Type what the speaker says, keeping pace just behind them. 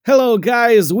Hello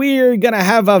guys, we're gonna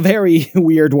have a very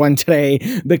weird one today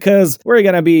because we're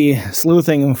gonna be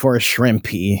sleuthing for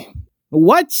Shrimpy.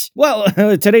 What? Well,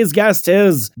 today's guest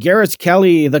is Garrett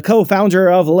Kelly, the co-founder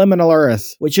of Liminal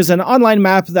Earth, which is an online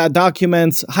map that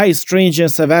documents high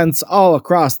strangeness events all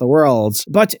across the world.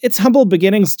 But its humble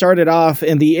beginnings started off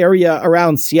in the area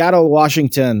around Seattle,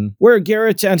 Washington, where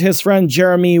Garrett and his friend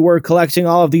Jeremy were collecting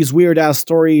all of these weird-ass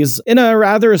stories in a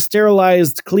rather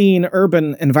sterilized, clean,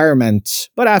 urban environment.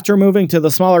 But after moving to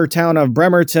the smaller town of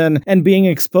Bremerton and being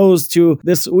exposed to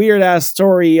this weird-ass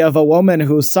story of a woman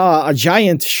who saw a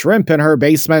giant shrimp in her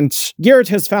basement, Garrett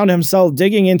has found himself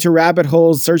digging into rabbit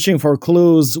holes searching for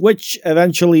clues, which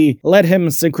eventually led him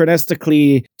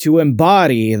synchronistically to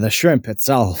embody the shrimp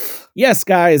itself. Yes,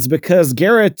 guys, because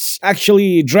Garrett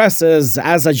actually dresses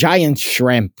as a giant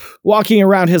shrimp, walking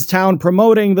around his town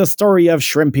promoting the story of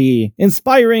Shrimpy,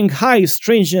 inspiring high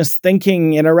strangeness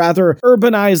thinking in a rather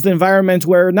urbanized environment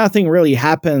where nothing really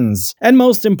happens, and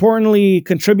most importantly,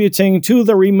 contributing to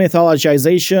the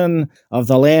remythologization of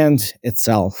the land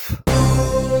itself.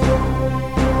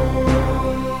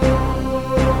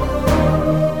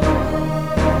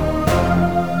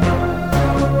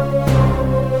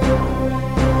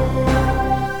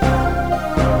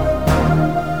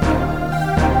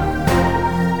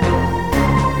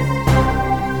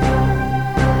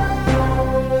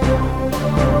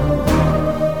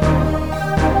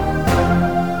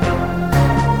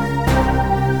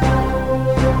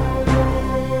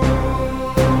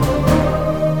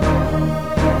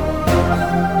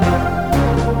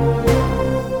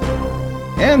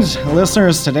 And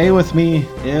listeners, today with me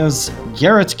is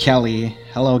Garrett Kelly.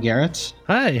 Hello, Garrett.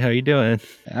 Hi, how you doing?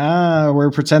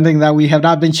 We're pretending that we have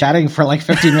not been chatting for like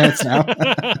 15 minutes now.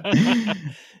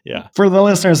 Yeah. For the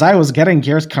listeners, I was getting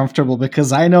Garrett comfortable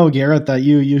because I know, Garrett, that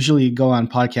you usually go on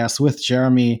podcasts with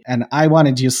Jeremy, and I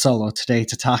wanted you solo today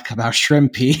to talk about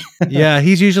Shrimpy. Yeah,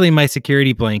 he's usually my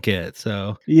security blanket,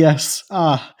 so. Yes.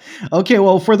 Okay,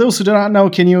 well, for those who do not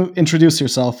know, can you introduce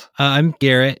yourself? I'm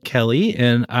Garrett Kelly,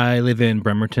 and I live in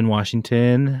Bremerton,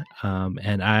 Washington,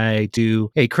 and I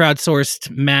do a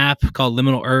crowdsourced map called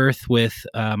Liminal Earth with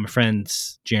my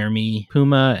friends Jeremy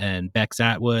Puma and Bex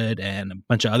Atwood and a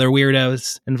bunch of other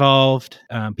weirdos involved.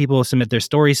 People submit their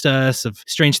stories to us of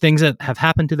strange things that have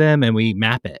happened to them, and we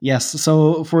map it. Yes.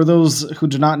 So for those who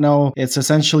do not know, it's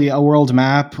essentially a world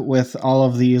map with all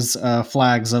of these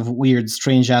flags of weird,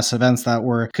 strange-ass events that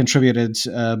were contributed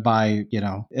by,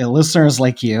 listeners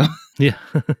like you. Yeah,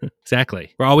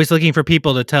 exactly. We're always looking for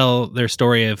people to tell their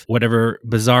story of whatever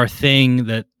bizarre thing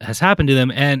that has happened to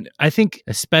them. And I think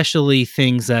especially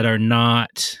things that are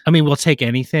not, we'll take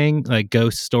anything like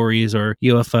ghost stories or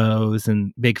UFOs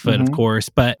and Bigfoot, of course.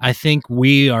 But I think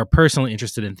we are personally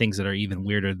interested in things that are even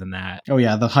weirder than that. Oh,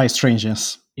 yeah, the high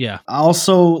strangeness. Yeah.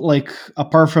 Also,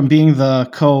 apart from being the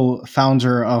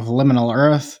co-founder of Liminal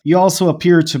Earth, you also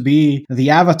appear to be the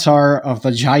avatar of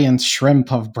the giant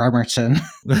shrimp of Bremerton.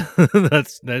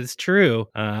 That's true.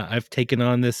 I've taken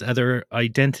on this other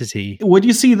identity. Would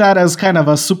you see that as kind of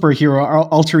a superhero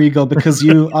alter ego because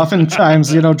you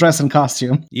oftentimes, dress in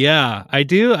costume? Yeah, I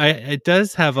do. It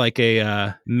does have like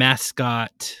a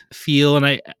mascot feel, and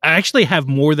I actually have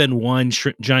more than one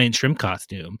giant shrimp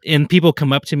costume. And people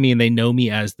come up to me and they know me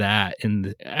as that.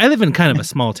 And I live in kind of a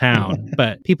small town,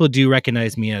 but people do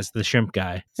recognize me as the shrimp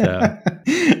guy. So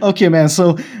okay, man.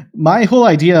 So my whole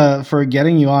idea for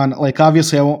getting you on,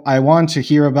 obviously I want to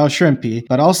hear about Shrimpy,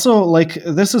 but also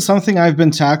this is something I've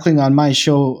been tackling on my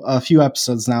show a few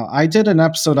episodes now. I did an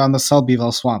episode on the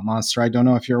Selbyville swamp monster. I don't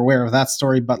know if you're aware of that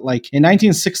story, but in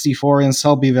 1964 in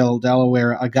Selbyville,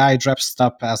 Delaware, a guy dressed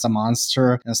up as a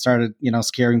monster and started,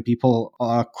 scaring people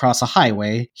across a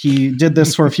highway. He did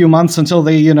this for a few months until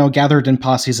they, gathered in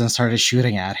posses and started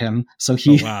shooting at him. So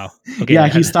he, oh, wow. Okay, yeah,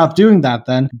 he stopped doing that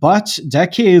then. But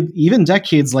decades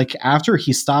after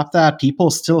he stopped that, people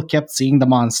still kept seeing the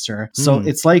monster. So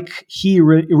it's like he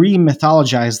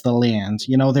re-mythologized the land.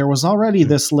 There was already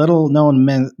this little known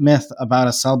myth about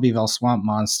a Selbyville swamp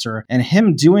monster, and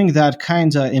him doing that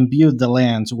kind of imbued the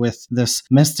land with this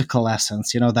mystical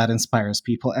essence, that inspires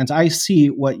people. And I see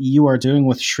what you are doing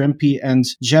with Shrimpy, and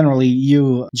generally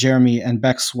you, Jeremy, and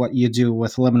Bex, what you do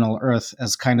with Liminal Earth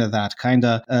as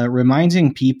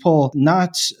reminding people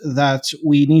not that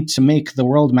we need to make the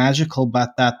world magical,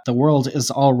 but that the world is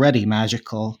already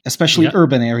magical, especially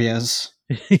urban areas.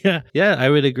 Yeah, I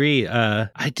would agree.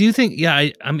 I do think,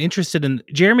 I'm interested in.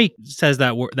 Jeremy says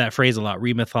that phrase a lot: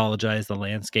 remythologize the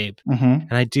landscape. Mm-hmm.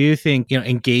 And I do think,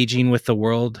 engaging with the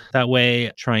world that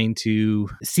way, trying to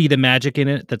see the magic in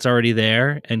it that's already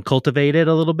there and cultivate it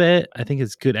a little bit, I think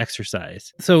is good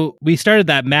exercise. So we started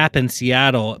that map in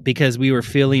Seattle because we were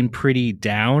feeling pretty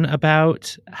down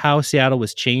about how Seattle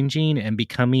was changing and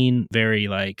becoming very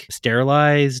like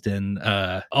sterilized and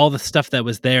all the stuff that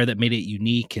was there that made it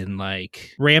unique and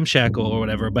like ramshackle or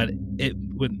whatever. But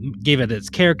what gave it its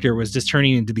character was just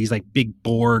turning into these like big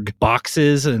Borg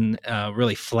boxes and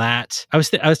really flat. I was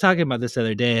talking about this the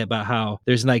other day about how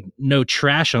there's like no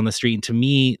trash on the street, and to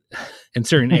me, in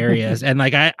certain areas, and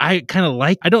like I kind of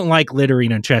I don't like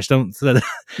littering and trash.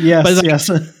 Yes, but like, yes.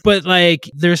 But like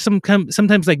there's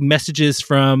sometimes like messages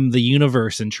from the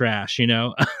universe and trash,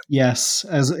 Yes,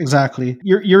 exactly.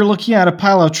 You're looking at a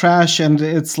pile of trash and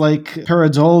it's like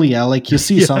pareidolia, like you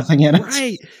see something in it.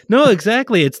 Right. No,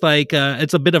 exactly. It's like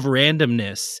it's a bit of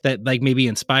randomness that like maybe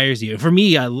inspires you. For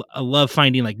me, I love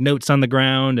finding like notes on the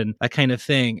ground and that kind of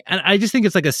thing. And I just think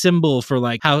it's like a symbol for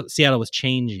like how Seattle was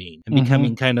changing and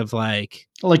becoming kind of like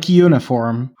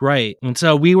uniform. Right. And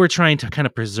so we were trying to kind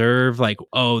of preserve like,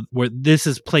 where this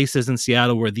is places in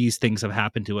Seattle where these things have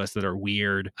happened to us that are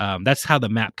weird. That's how the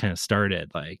map kind of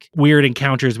started, like weird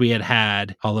encounters we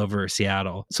had all over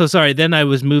Seattle. So sorry, then I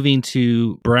was moving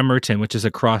to Bremerton, which is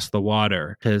across the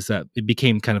water, because it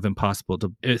became kind of impossible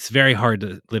it's very hard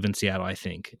to live in Seattle, I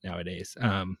think, nowadays.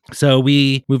 So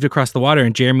we moved across the water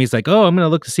and Jeremy's like, I'm going to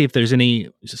look to see if there's any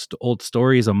just old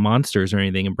stories of monsters or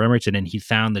anything in Bremerton. And he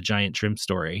found the giant shrimp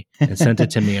story and sent it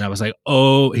to me, and I was like,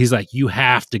 he's like, you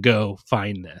have to go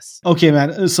find this. Okay,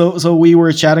 man. So we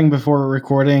were chatting before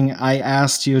recording. I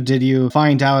asked you, did you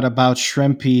find out about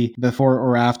Shrimpy before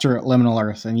or after Liminal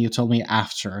Earth? And you told me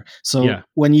after. So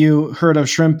when you heard of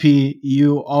Shrimpy,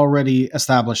 you already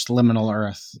established Liminal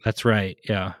Earth. That's right.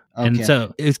 Yeah. Okay. And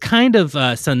so it's kind of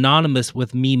synonymous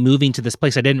with me moving to this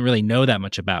place I didn't really know that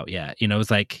much about yet. It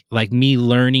was like me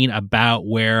learning about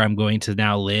where I'm going to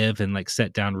now live and like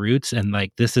set down roots. And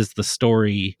like, this is the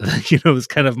story, it was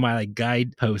kind of my like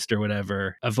guidepost or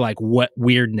whatever of like what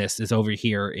weirdness is over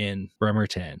here in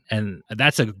Bremerton. And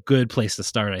that's a good place to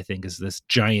start, I think, is this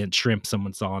giant shrimp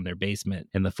someone saw in their basement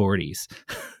in the 40s.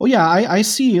 Well, yeah, I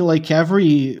see like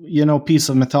every, piece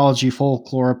of mythology,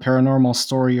 folklore, paranormal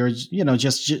story, or,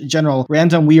 just general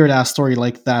random weird ass story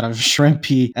like that of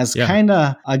Shrimpy as kind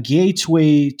of a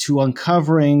gateway to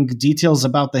uncovering details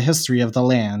about the history of the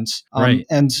land. Right.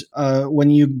 And when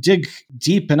you dig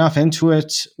deep enough into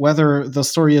it, whether the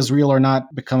story is real or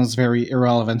not becomes very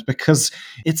irrelevant, because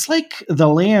it's like the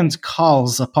land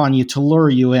calls upon you to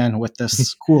lure you in with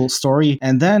this cool story,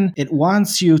 and then it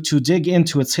wants you to dig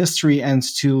into its history and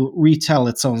to retell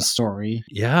its own story.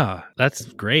 Yeah, that's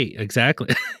great.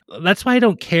 Exactly. That's why I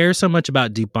don't care so much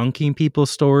about debunking people's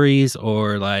stories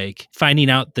or like finding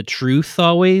out the truth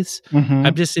always. Mm-hmm.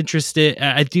 I'm just interested.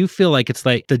 I do feel like it's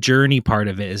like the journey part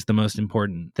of it is the most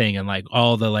important thing, and like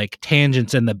all the like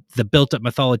tangents and the built up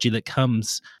mythology that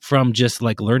comes from just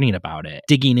like learning about it,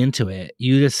 digging into it.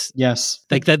 You just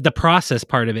like that the process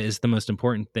part of it is the most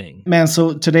important thing. Man,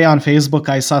 so today on Facebook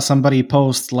I saw somebody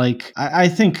post like I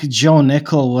think Joe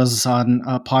Nickel was on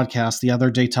a podcast the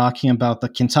other day talking about the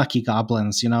Kentucky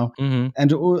goblins, Mm-hmm.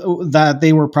 and that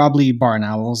they were probably barn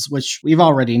owls, which we've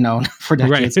already known for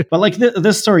decades. Right. But like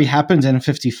this story happened in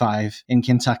 1955 in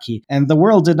Kentucky, and the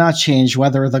world did not change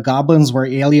whether the goblins were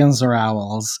aliens or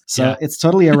owls. So it's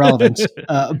totally irrelevant.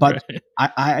 But right.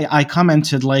 I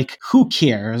commented like, who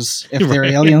cares if they're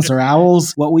aliens or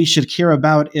owls? What we should care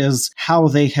about is how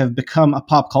they have become a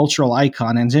pop cultural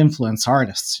icon and influence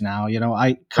artists now.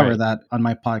 I cover that on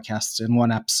my podcast in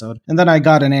one episode. And then I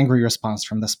got an angry response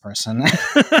from this person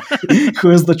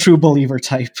who is the true believer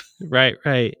type. Right.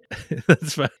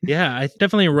 That's fine. Yeah, I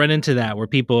definitely run into that where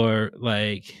people are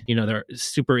like, they're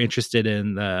super interested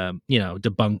in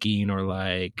debunking or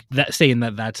like that, saying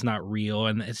that that's not real,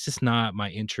 and it's just not my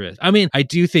interest. I mean, I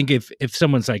do think if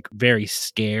someone's like very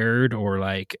scared or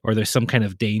there's some kind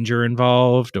of danger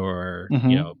involved or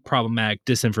problematic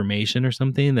disinformation or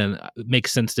something, then it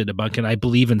makes sense to debunk it. I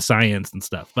believe in science and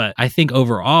stuff, but I think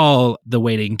overall the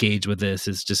way to engage with this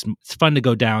is just it's fun to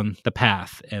go down the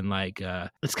path, and like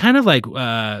it's kind of like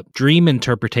dream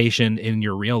interpretation in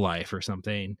your real life or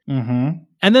something. Mm-hmm.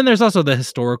 And then there's also the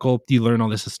historical, you learn all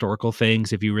this historical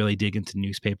things if you really dig into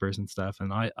newspapers and stuff.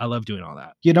 And I love doing all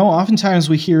that. Oftentimes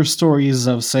we hear stories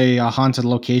of, say, a haunted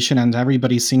location and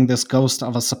everybody's seeing this ghost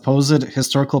of a supposed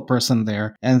historical person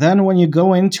there. And then when you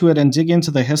go into it and dig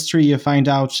into the history, you find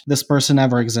out this person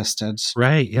never existed.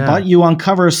 Right, yeah. But you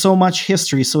uncover so much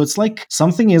history. So it's like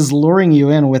something is luring you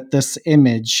in with this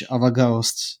image of a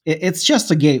ghost. It's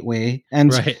just a gateway.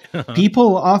 And right.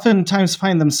 people oftentimes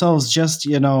find themselves just,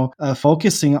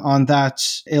 focusing on that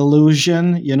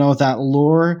illusion, that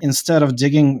lure, instead of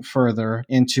digging further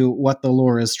into what the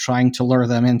lure is trying to lure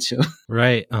them into.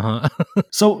 Right.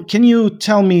 So can you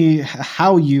tell me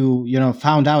how you,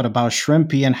 found out about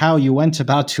Shrimpy and how you went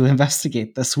about to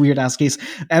investigate this weird ass case?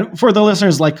 And for the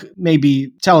listeners,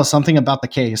 maybe tell us something about the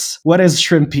case. What is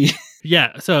Shrimpy?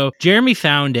 Yeah, so Jeremy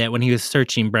found it when he was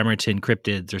searching Bremerton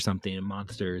cryptids or something and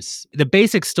monsters. The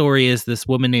basic story is this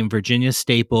woman named Virginia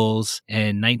Staples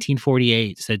in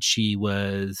 1948 said she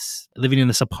was living in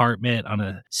this apartment on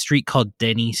a street called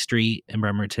Denny Street in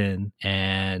Bremerton,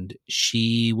 and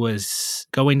she was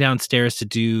going downstairs to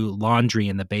do laundry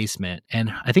in the basement.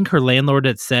 And I think her landlord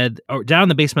had said, or down in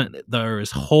the basement, there's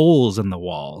holes in the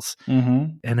walls.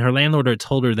 Mm-hmm. And her landlord had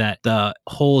told her that the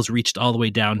holes reached all the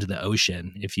way down to the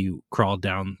ocean if you crawled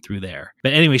down through there.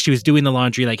 But anyway, she was doing the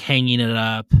laundry, hanging it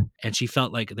up, and she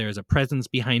felt like there was a presence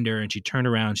behind her, and she turned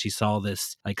around, she saw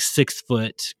this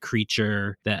 6-foot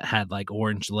creature that had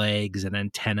orange legs and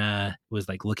antenna, was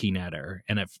looking at her,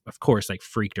 and of course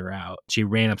freaked her out. She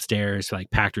ran upstairs,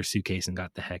 packed her suitcase and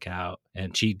got the heck out,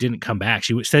 and she didn't come back.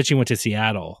 She said she went to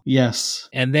Seattle. Yes.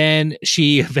 And then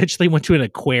she eventually went to an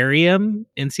aquarium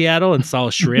in Seattle and saw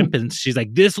a shrimp, and she's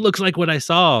like, this looks like what I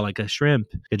saw, a shrimp,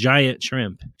 a giant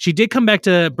shrimp. She did come back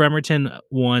to Bremerton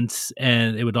once,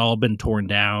 and it had all been torn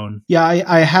down. Yeah,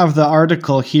 I have the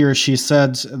article here. She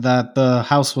said that the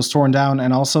house was torn down,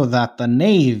 and also that the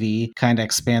Navy kind of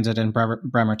expanded in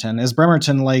Bremerton. Is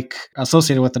Bremerton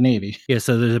associated with the Navy? Yeah,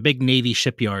 so there's a big Navy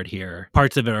shipyard here.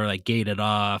 Parts of it are gated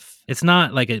off. It's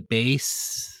not like a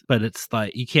base, but it's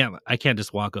I can't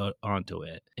just walk onto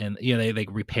it. And they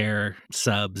repair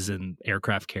subs and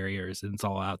aircraft carriers, and it's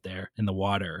all out there in the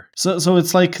water. So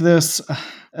it's like this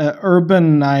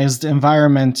urbanized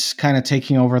environment kind of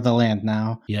taking over the land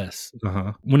now. Yes.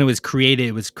 When it was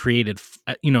created,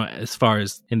 as far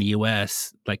as in the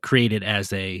U.S., created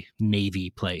as a Navy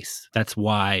place. That's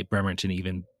why Bremerton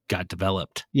even got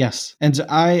developed. Yes. And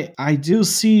I do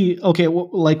see, okay,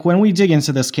 when we dig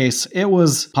into this case, it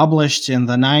was published in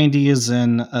the 90s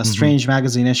in a Strange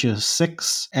Magazine issue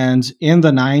 6. And in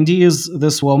the 90s,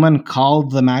 this woman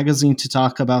called the magazine to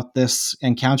talk about this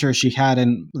encounter she had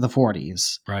in the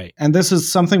 40s. Right. And this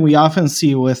is something we often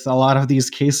see with a lot of these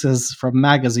cases from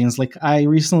magazines. I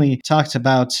recently talked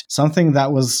about something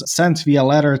that was sent via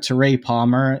letter to Ray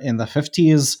Palmer in the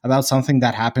 50s about something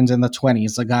that happened in the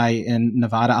 20s. A guy in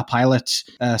Nevada, a pilot,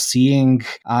 seeing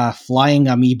a flying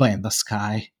amoeba in the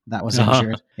sky that was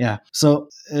injured. Yeah. So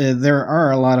there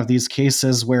are a lot of these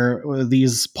cases where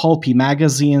these pulpy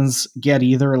magazines get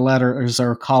either letters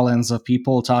or call-ins of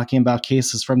people talking about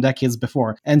cases from decades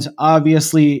before. And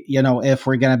obviously, if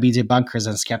we're going to be debunkers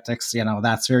and skeptics,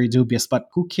 that's very dubious, but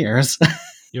who cares?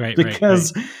 Right,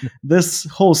 because this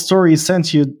whole story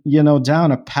sent you,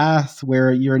 down a path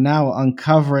where you're now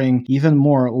uncovering even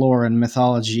more lore and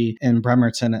mythology in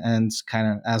Bremerton, and kind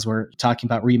of, as we're talking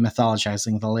about,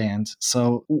 re-mythologizing the land.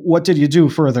 So what did you do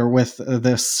further with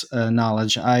this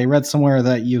knowledge? I read somewhere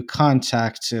that you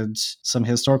contacted some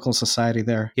historical society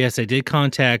there. Yes, I did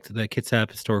contact the Kitsap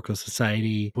Historical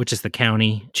Society, which is the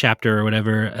county chapter or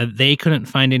whatever. They couldn't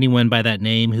find anyone by that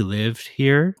name who lived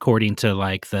here, according to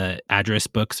the address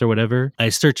book or whatever. I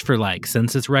searched for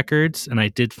census records, and I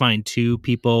did find 2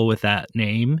 people with that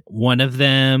name. One of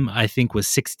them I think was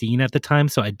 16 at the time,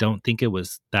 so I don't think it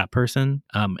was that person.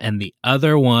 And the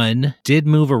other one did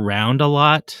move around a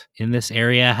lot in this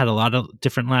area, had a lot of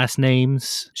different last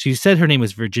names. She said her name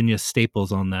was Virginia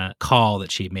Staples on that call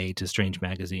that she made to Strange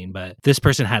Magazine, but this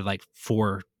person had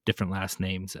 4 different last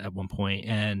names at one point.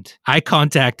 And I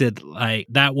contacted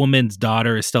that woman's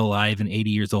daughter is still alive and 80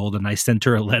 years old. And I sent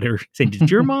her a letter saying, did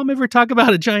your mom ever talk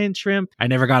about a giant shrimp? I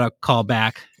never got a call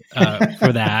back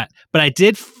for that. But I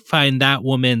did find that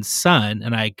woman's son,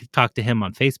 and I talked to him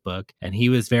on Facebook, and he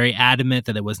was very adamant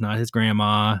that it was not his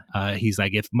grandma. He's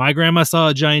like, if my grandma saw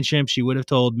a giant shrimp, she would have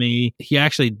told me. He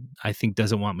actually, I think,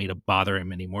 doesn't want me to bother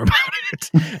him anymore about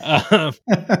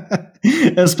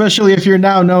it. Especially if you're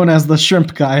now known as the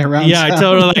shrimp guy around town. I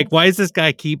totally why does this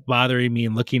guy keep bothering me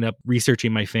and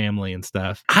researching my family and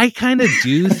stuff? I kind of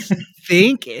do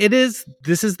think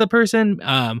this is the person.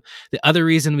 The other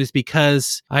reason was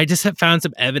because I just have found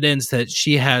some evidence that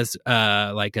she has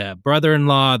like a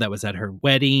brother-in-law that was at her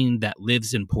wedding that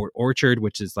lives in Port Orchard,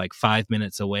 which is like 5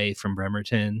 minutes away from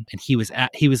Bremerton, and he was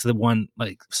the one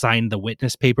like signed the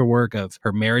witness paperwork of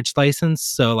her marriage license.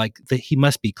 So like he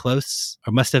must be close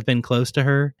or must have been close to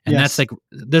her, and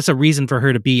that's a reason for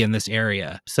her to be in this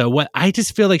area. So what I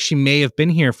just feel like she may have been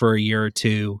here for a year or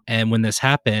two, and when this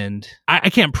happened, I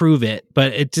can't prove it,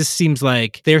 but it just seems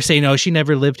like they're saying, "Oh, she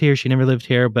never lived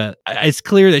here," but it's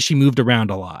clear that she moved around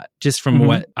a lot, just from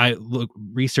what I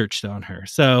researched on her.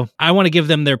 So I want to give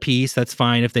them their piece. That's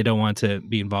fine if they don't want to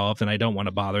be involved, and I don't want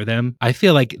to bother them. I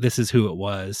feel like this is who it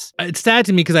was. It's sad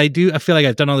to me because I feel like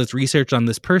I've done all this research on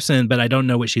this person, but I don't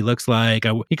know what she looks like,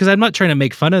 because I'm not trying to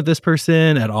make fun of this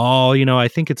person at all. I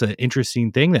think it's an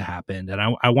interesting thing that happened, and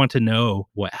I want to know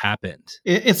what happened.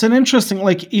 It's an interesting,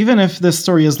 like, even if this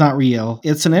story is not real,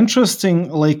 it's an interesting,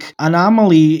 like,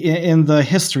 anomaly in the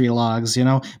history logs,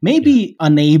 Maybe a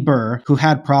neighbor who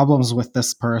had problems with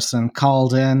this person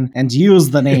called in and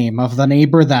used the name of the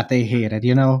neighbor that they hated,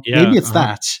 Maybe it's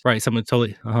that. Right, someone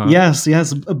totally. Yes,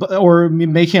 or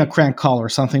making a crank call or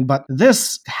something. But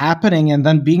this happening and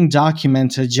then being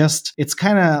documented, it's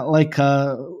kind of like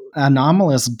a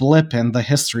anomalous blip in the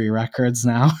history records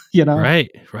now, Right.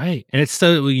 And it's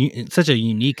such a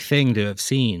unique thing to have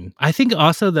seen. I think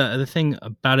also the other thing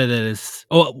about it is,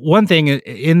 one thing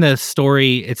in the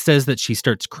story, it says that she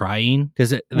starts crying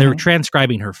because they're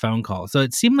transcribing her phone call. So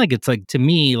it seemed like, it's like, to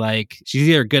me, like she's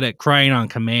either good at crying on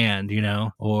command,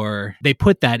 or they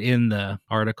put that in the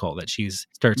article that she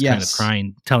starts kind of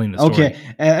crying, telling the story. Okay.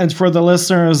 And for the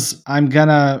listeners, I'm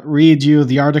gonna read you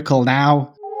the article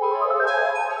now.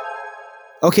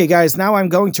 Okay, guys, now I'm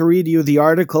going to read you the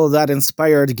article that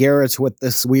inspired Garrett with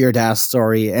this weird-ass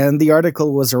story, and the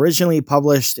article was originally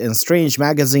published in Strange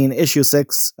Magazine, issue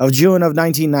 6 of June of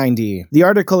 1990. The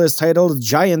article is titled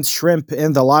Giant Shrimp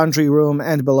in the Laundry Room,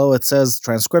 and below it says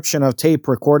transcription of tape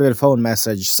recorded phone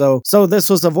message. So this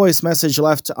was a voice message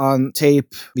left on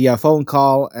tape via phone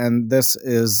call, and this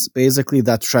is basically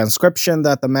that transcription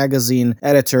that the magazine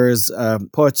editors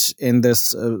put in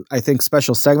this, I think,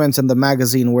 special segment in the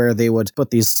magazine where they would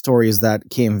put these stories that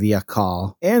came via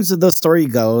call. And the story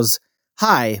goes,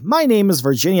 "Hi, my name is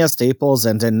Virginia Staples,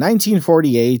 and in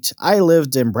 1948, I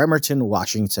lived in Bremerton,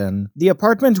 Washington. The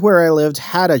apartment where I lived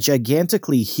had a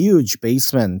gigantically huge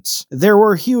basement. There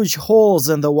were huge holes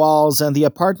in the walls, and the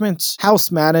apartment house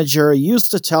manager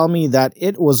used to tell me that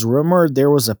it was rumored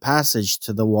there was a passage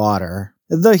to the water.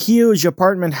 The huge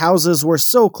apartment houses were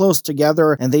so close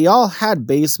together, and they all had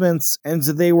basements, and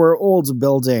they were old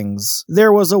buildings.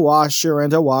 There was a washer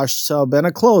and a wash tub and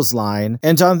a clothesline,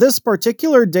 and on this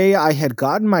particular day I had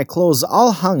gotten my clothes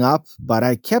all hung up, but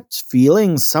I kept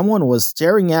feeling someone was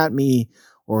staring at me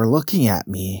or looking at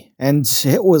me, and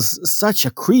it was such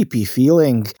a creepy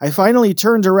feeling. I finally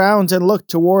turned around and looked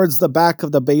towards the back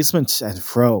of the basement and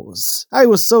froze. I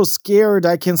was so scared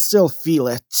I can still feel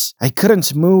it. I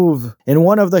couldn't move. In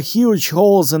one of the huge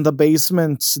holes in the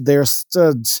basement, there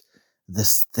stood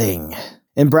this thing."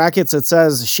 In brackets, it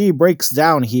says, "She breaks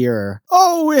down here."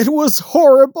 Oh, it was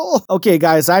horrible. Okay,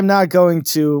 guys, I'm not going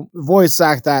to voice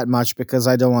act that much because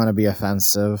I don't want to be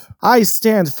offensive. I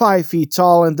stand 5 feet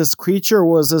tall, and this creature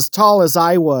was as tall as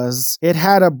I was. It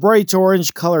had a bright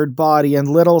orange-colored body and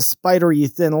little spidery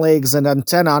thin legs and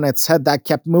antenna on its head that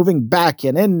kept moving back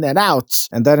and in and out.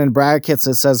 And then in brackets,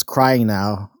 it says, "Crying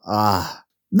now."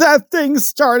 That thing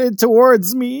started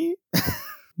towards me.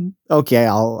 Okay,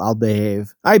 I'll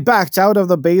behave. I backed out of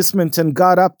the basement and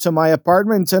got up to my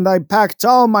apartment, and I packed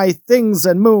all my things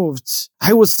and moved.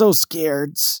 I was so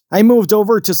scared. I moved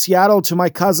over to Seattle to my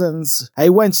cousins. I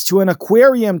went to an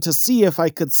aquarium to see if I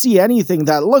could see anything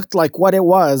that looked like what it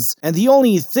was, and the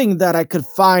only thing that I could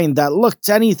find that looked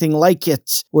anything like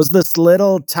it was this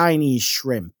little tiny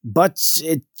shrimp. But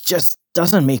it just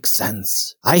doesn't make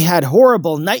sense. I had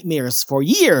horrible nightmares for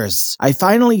years. I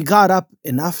finally got up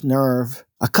enough nerve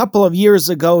a couple of years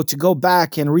ago to go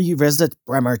back and revisit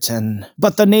Bremerton.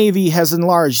 But the Navy has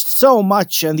enlarged so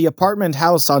much and the apartment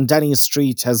house on Denny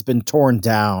Street has been torn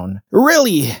down.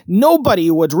 Really, nobody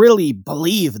would really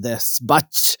believe this,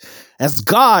 but as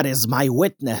God is my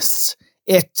witness,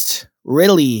 it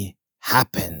really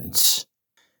happened.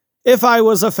 If I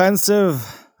was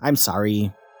offensive, I'm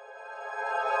sorry.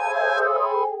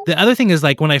 The other thing is,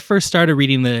 like, when I first started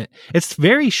reading it's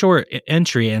very short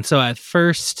entry. And so at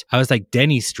first I was like,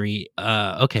 Denny Street.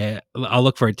 Okay, I'll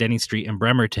look for a Denny Street in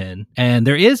Bremerton. And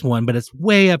there is one, but it's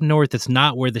way up north. It's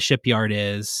not where the shipyard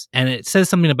is. And it says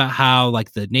something about how,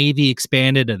 like, the Navy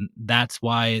expanded and that's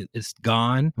why it's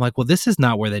gone. I'm like, well, this is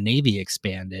not where the Navy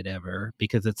expanded ever,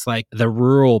 because it's like the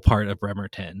rural part of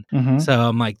Bremerton. Mm-hmm. So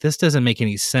I'm like, this doesn't make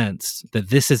any sense that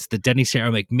this is the Denny Street.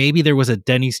 I'm like, maybe there was a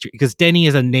Denny Street, because Denny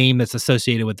is a name that's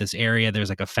associated with this area. There's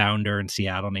like a founder in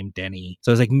Seattle named Denny.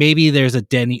 So I was like, maybe there was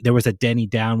a Denny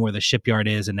down where the shipyard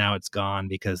is, and now it's gone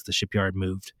because the shipyard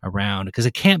moved around, because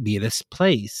it can't be this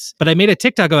place. But I made a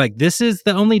TikTok of like, this is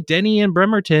the only Denny in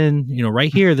Bremerton,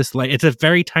 right here. It's a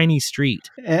very tiny street.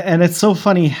 And it's so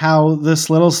funny how this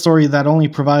little story that only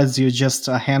provides you just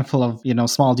a handful of,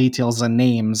 small details and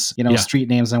names, street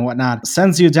names and whatnot,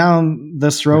 sends you down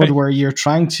this road where you're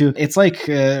trying to, it's like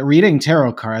reading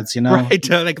tarot cards, Right,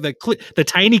 like the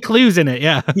tiny clues in it,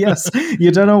 yeah. Yes,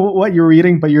 you don't know what you're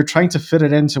reading, but you're trying to fit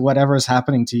it into whatever is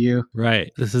happening to you.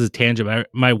 Right. This is a tangent.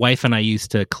 My wife and I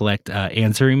used to collect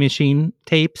answering machine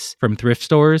tapes from thrift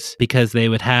stores, because they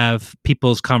would have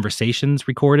people's conversations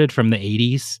recorded from the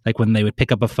 80s, like when they would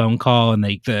pick up a phone call and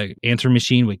the answering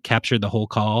machine would capture the whole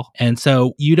call. And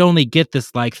so you'd only get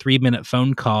this like 3-minute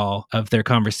phone call of their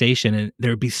conversation, and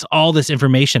there would be all this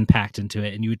information packed into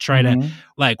it. And you would try to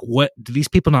like, what do these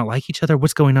people not like each other?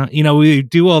 What's going on? We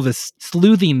do all this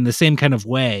sleuthing the same kind of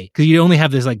way, because you only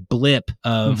have this like blip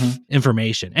of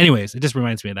information. Anyways, it just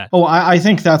reminds me of that. Oh, I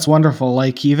think that's wonderful.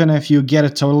 Like, even if you get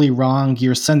it totally wrong,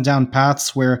 you're sent down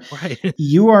paths where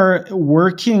you are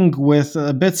working with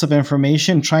bits of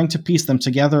information, trying to piece them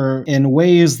together in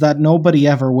ways that nobody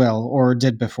ever will or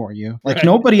did before you. Like,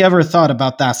 nobody ever thought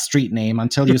about that street name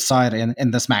until you saw it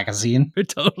in this magazine.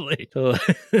 Totally.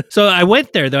 So I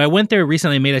went there, though. I went there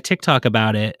recently, made a TikTok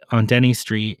about it on Denny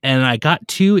Street, and I got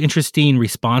 2 interesting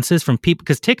responses from people,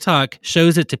 because TikTok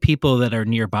shows it to people that are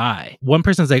nearby. One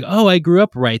person's like, oh, I grew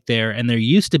up right there, and there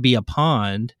used to be a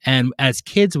pond, and as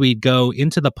kids we'd go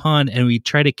into the pond and we'd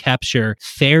try to capture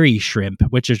fairy shrimp,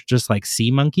 which is just like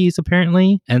sea monkeys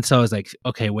apparently. And so I was like,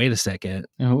 okay, wait a second.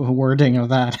 Wording of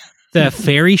that. The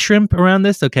fairy shrimp around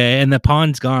this, okay, and the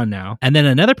pond's gone now. And then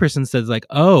another person says like,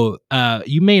 oh,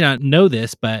 you may not know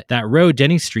this, but that road,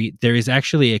 Denny Street, there is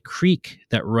actually a creek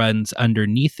that runs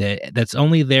underneath it that's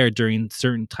only there during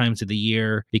certain times of the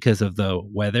year because of the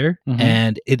weather.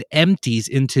 And it empties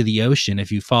into the ocean if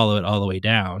you follow it all the way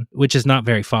down, which is not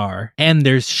very far. And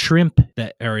there's shrimp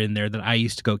that are in there that I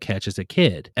used to go catch as a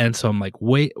kid. And so I'm like,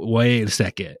 wait a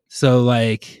second. So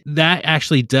like, that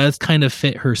actually does kind of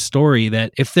fit her story,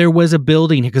 that if there was a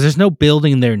building, because there's no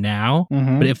building there now,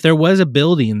 but if there was a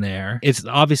building there, it's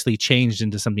obviously changed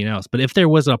into something else. But if there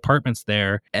was apartments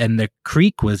there and the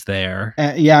creek was there.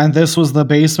 And this was the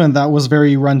basement that was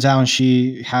very run down.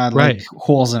 She had like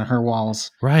holes in her walls.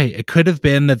 Right. It could have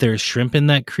been that there's shrimp in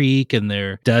that creek and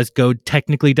there does go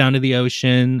technically down to the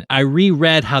ocean. I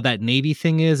reread how that Navy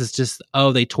thing is. It's just,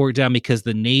 they tore it down because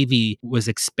the Navy was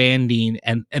expanding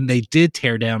and they did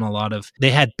tear down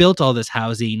they had built all this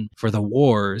housing for the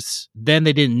wars. Then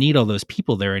they didn't need all those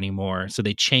people there anymore. So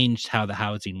they changed how the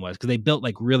housing was, because they built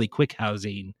like really quick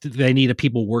housing. They needed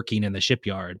people working in the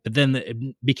shipyard, but then it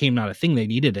became not a thing they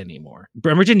needed anymore.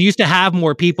 Bremerton used to have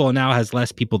more people and now has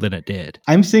less people than it did.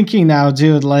 I'm thinking now,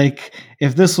 dude, like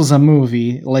if this was a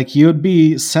movie, like you'd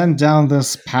be sent down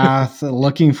this path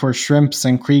looking for shrimps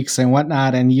and creeks and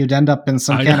whatnot, and you'd end up in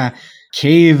some kind of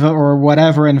cave or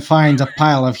whatever and find a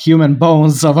pile of human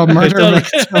bones of a murder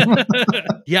victim.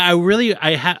 Yeah, I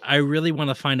really want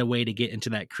to find a way to get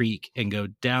into that creek and go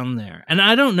down there. And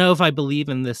I don't know if I believe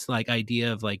in this like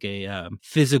idea of like a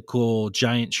physical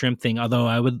giant shrimp thing, although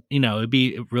I would, it'd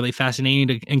be really fascinating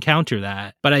to encounter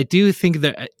that. But I do think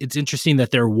that it's interesting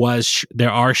that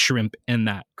there are shrimp in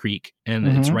that creek and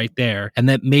it's right there, and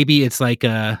that maybe it's like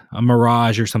a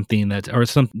mirage or something or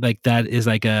something like that is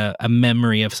like a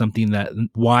memory of something that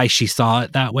why she saw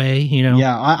it that way,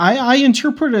 Yeah, I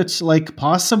interpret it like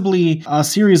possibly a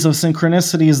series of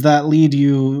synchronicities that lead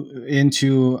you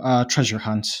into a treasure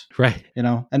hunt, right?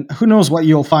 And who knows what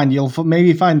you'll find. You'll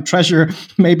maybe find treasure,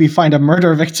 maybe find a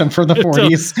murder victim for the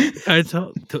 40s.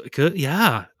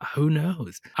 Yeah, who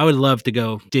knows? I would love to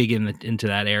go dig into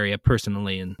that area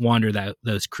personally and wander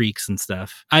those creeks and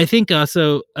stuff. I think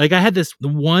also, like, I had this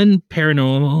one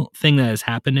paranormal thing that has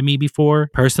happened to me before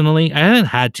personally. I haven't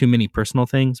had too many personal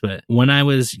things, but when I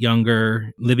was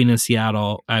younger, living in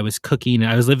Seattle, I was cooking.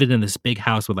 I was living in this big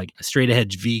house with like a straight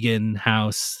ahead vegan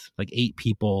house, like 8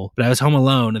 people, but I was home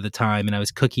alone at the time and I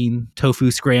was cooking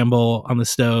tofu scramble on the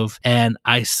stove, and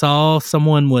I saw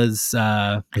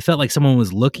I felt like someone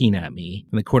was looking at me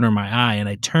in the corner of my eye, and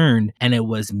I turned, and it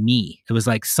was me. It was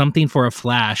like something for a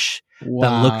flash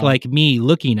that looked like me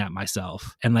looking at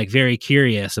myself, and like very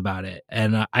curious about it.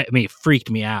 And I mean, it freaked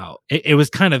me out. It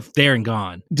was kind of there and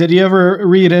gone. Did you ever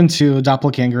read into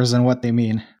doppelgangers and what they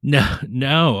mean?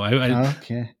 No.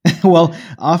 Okay. Well,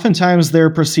 oftentimes they're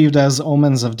perceived as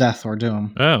omens of death or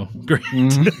doom. Oh, great.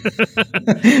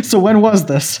 So when was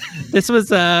this? This was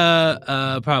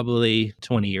probably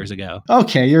 20 years ago.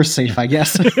 Okay, you're safe, I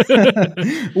guess.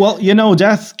 Well,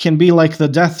 death can be like the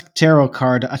death tarot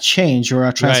card, a change or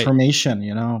a transformation,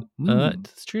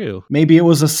 That's true. Maybe it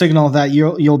was a signal that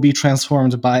you'll be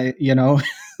transformed by,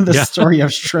 the story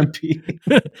of Shrimpy.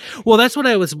 Well, that's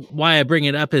why I bring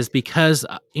it up, is because,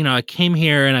 I came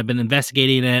here and I've been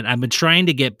investigating it. I've been trying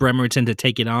to get Bremerton to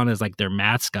take it on as like their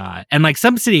mascot. And like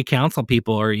some city council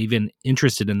people are even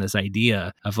interested in this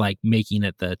idea of like making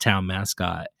it the town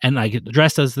mascot and like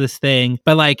dressed as this thing.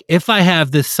 But like, if I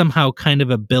have this somehow kind of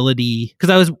ability, because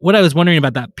I was wondering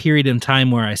about that period in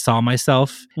time where I saw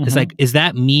myself, is like, is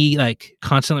that me like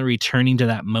constantly returning to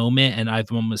that moment? And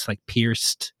I've almost like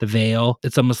pierced the veil.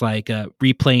 It's almost like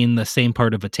replaying the same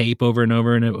part of a tape over and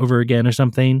over and over again or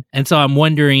something. And so I'm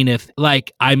wondering if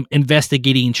like I'm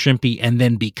investigating Shrimpy and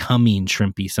then becoming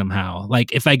Shrimpy somehow.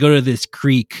 Like if I go to this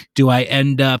creek, do I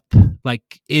end up like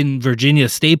in Virginia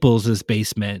Staples'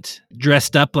 basement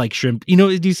dressed up like Shrimp?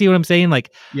 Do you see what I'm saying?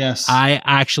 Like, yes, I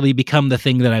actually become the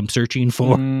thing that I'm searching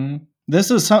for. This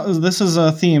is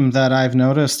a theme that I've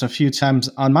noticed a few times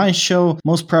on my show,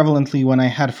 most prevalently when I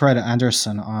had Fred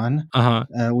Anderson on.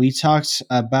 We talked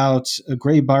about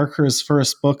Gray Barker's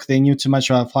first book, They Knew Too Much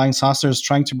About Flying Saucers,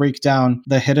 trying to break down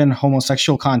the hidden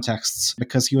homosexual contexts,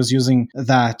 because he was using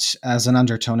that as an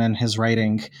undertone in his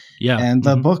writing. Yeah. And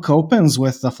the book opens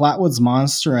with the Flatwoods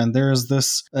Monster, and there's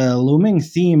this looming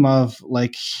theme of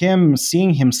like him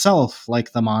seeing himself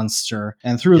like the monster,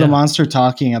 and through the monster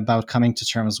talking about coming to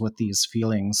terms with these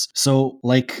feelings. So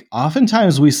like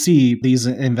oftentimes we see these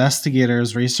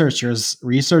investigators, researchers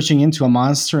researching into a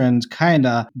monster and kind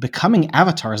of becoming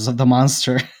avatars of the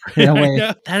monster in a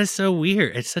way. That is so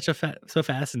weird. It's such so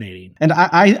fascinating. And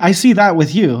I see that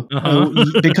with you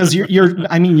because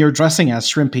you're dressing as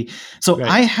Shrimpy. So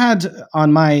I had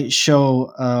on my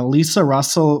show Lisa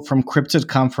Russell from Cryptid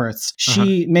Comforts.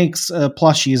 She makes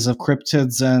plushies of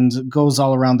cryptids and goes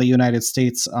all around the United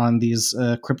States on these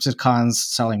cryptid cons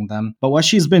selling them. But what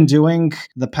she's been doing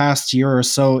the past year or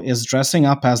so is dressing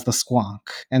up as the Squonk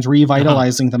and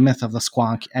revitalizing the myth of the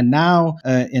Squonk. And now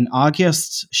in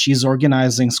August, she's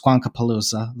organizing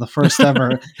Squonkapalooza, the first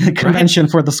ever convention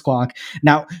for the Squonk.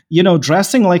 Now,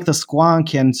 dressing like the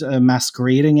Squonk and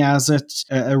masquerading as it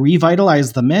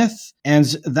revitalized the myth. And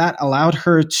that allowed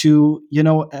her to,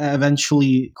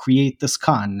 eventually create this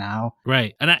con now.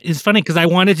 Right. And it's funny because I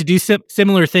wanted to do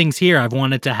similar things here. I've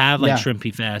wanted to have like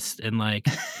Shrimpy Fest and like...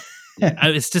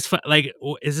 It's just like,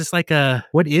 is this like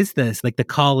what is this? Like the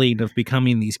calling of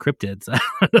becoming these cryptids?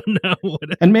 I don't know.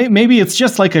 And maybe it's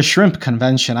just like a shrimp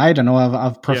convention. I don't know,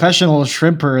 of professional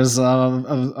shrimpers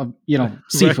of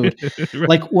seafood. Right.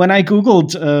 Like when I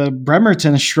Googled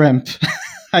Bremerton shrimp,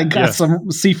 I got some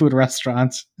seafood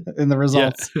restaurants in the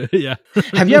results. Yeah.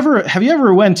 Have you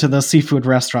ever went to the seafood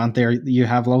restaurant there you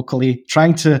have locally,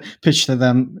 trying to pitch to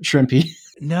them Shrimpy?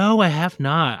 No, I have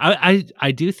not.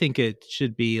 I do think it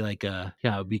should be like it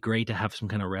would be great to have some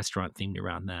kind of restaurant themed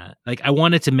around that. Like I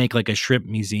wanted to make like a shrimp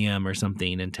museum or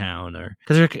something in town, or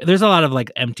because there's a lot of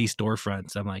like empty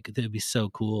storefronts. I'm like, it would be so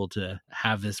cool to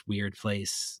have this weird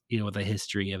place, with a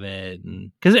history of it.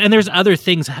 And there's other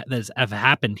things that have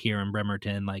happened here in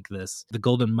Bremerton, like the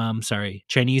Golden Mum,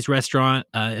 Chinese restaurant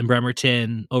in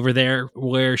Bremerton over there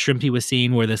where Shrimpy was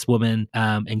seen, where this woman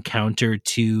encountered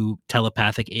two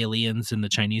telepathic aliens in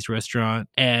the Chinese restaurant,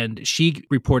 and she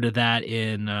reported that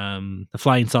in the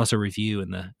Flying Saucer Review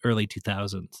in the early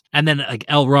 2000s. And then like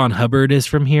L. Ron Hubbard is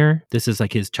from here. This is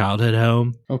like his childhood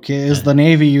home. Okay, is the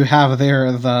Navy you have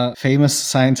there the famous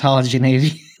Scientology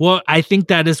Navy? Well, I think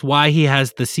that is why he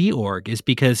has the Sea Org, is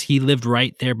because he lived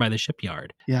right there by the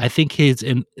shipyard. Yeah. I think it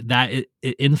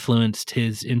influenced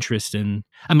his interest in.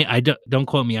 I mean, don't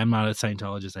quote me. I'm not a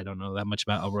Scientologist. I don't know that much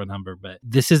about L. Ron Hubbard, but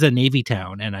this is a Navy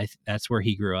town, and that's where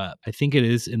he grew up. I think it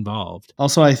is involved.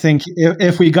 Also, I think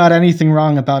if we got anything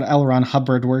wrong about L. Ron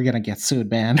Hubbard, we're gonna get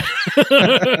sued, man.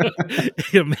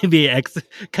 Maybe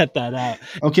cut that out.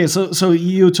 Okay, so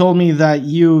you told me that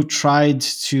you tried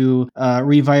to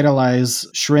revitalize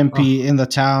Shrimpy in the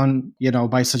town,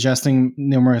 by suggesting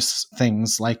numerous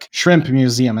things like shrimp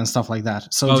museum and stuff like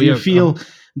that. So do you feel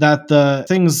that the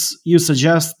things you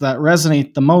suggest that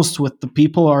resonate the most with the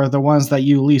people are the ones that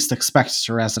you least expect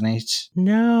to resonate.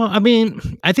 No, I mean,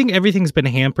 I think everything's been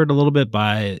hampered a little bit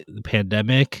by the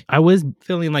pandemic. I was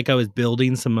feeling like I was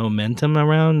building some momentum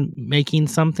around making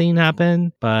something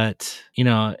happen, but,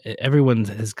 everyone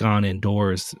has gone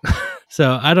indoors.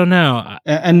 So I don't know.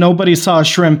 And nobody saw a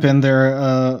shrimp in their,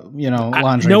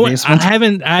 laundry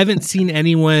basement. I haven't seen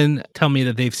anyone tell me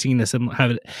that they've seen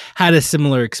had a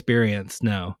similar experience.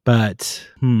 No, but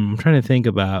I'm trying to think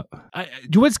about.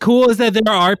 What's cool is that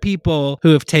there are people who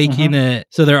have taken it.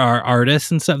 So there are artists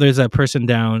and stuff. There's a person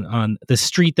down on the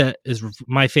street that is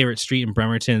my favorite street in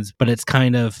Bremerton's, but it's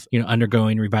kind of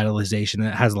undergoing revitalization.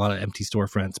 It has a lot of empty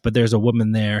storefronts, but there's a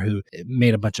woman there who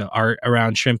made a bunch of art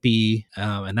around Shrimpy,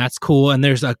 and that's cool. And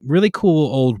there's a really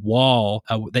cool old wall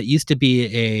that used to be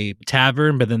a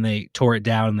tavern, but then they tore it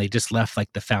down and they just left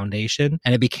like the foundation,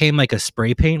 and it became like a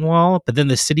spray paint wall. But then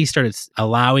the city started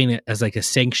allowing it as like a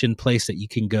sanctioned place that you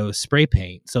can go spray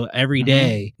paint. So every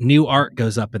day new art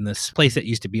goes up in this place that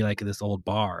used to be like this old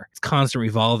bar. It's constant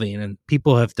revolving, and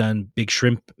people have done big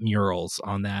shrimp murals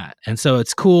on that. And so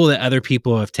it's cool that other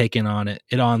people have taken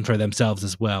it on for themselves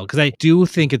as well. Because I do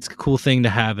think it's a cool thing to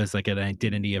have as like an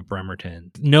identity of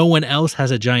Bremerton. No one else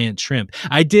has a giant shrimp.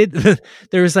 I did.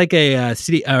 There was like a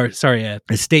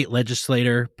state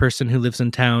legislator person who lives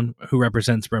in town who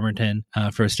represents Bremerton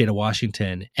for the state of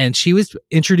Washington, and she was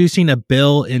introducing a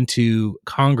bill into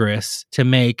Congress to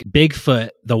make Bigfoot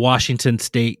the Washington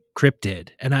state cryptid.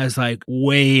 And I was like,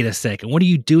 wait a second, what are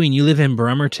you doing? You live in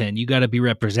Bremerton. You got to be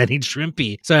representing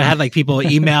Shrimpy. So I had like people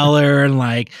email her and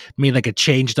like made like a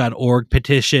change.org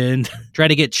petition, try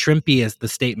to get Shrimpy as the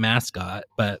state mascot.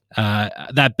 But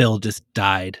that bill just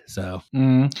died. So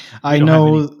I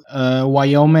know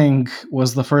Wyoming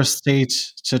was the first state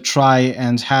to try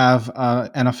and have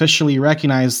an officially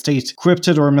recognized state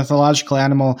cryptid or mythological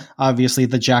animal, obviously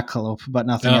the jackalope, but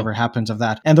nothing ever happened of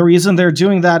that. And the reason they're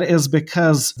doing that is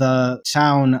because the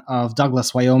town of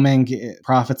Douglas, Wyoming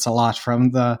profits a lot from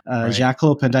the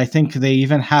jackalope, and I think they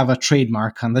even have a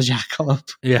trademark on the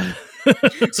jackalope. Yeah.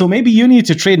 So maybe you need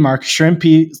to trademark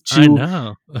Shrimpy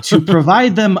to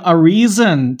provide them a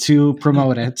reason to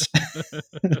promote it.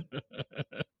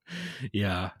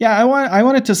 Yeah. I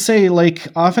wanted to say, like,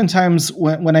 oftentimes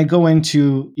when I go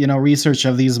into, research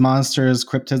of these monsters,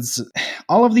 cryptids,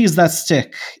 all of these that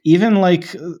stick, even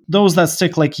like those that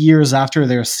stick like years after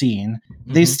they're seen,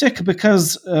 they stick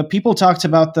because people talked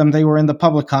about them, they were in the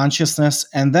public consciousness,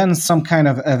 and then some kind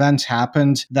of event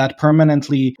happened that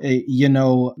permanently,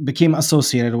 became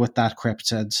associated with that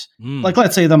cryptid. Like,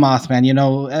 let's say the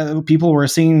Mothman, people were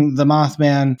seeing the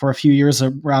Mothman for a few years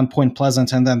around Point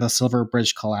Pleasant, and then the Silver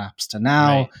Bridge collapsed. And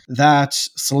now that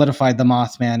solidified the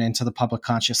Mothman into the public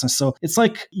consciousness. So it's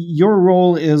like your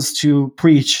role is to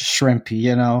preach Shrimpy,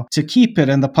 to keep it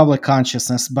in the public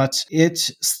consciousness, but it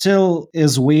still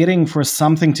is waiting for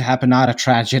something to happen, not a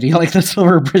tragedy like the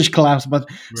Silver Bridge collapse, but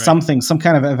some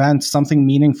kind of event, something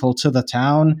meaningful to the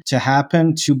town to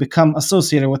happen, to become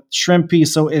associated with Shrimpy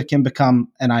so it can become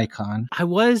an icon. I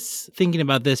was thinking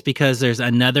about this because there's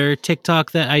another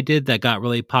TikTok that I did that got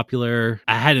really popular.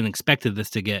 I hadn't expected this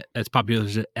to get as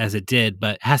popular as it did,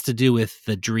 but it has to do with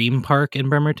the Dream Park in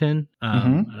Bremerton. I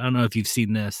don't know if you've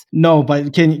seen this. No,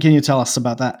 but can you tell us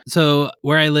about that? So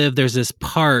where I live, there's this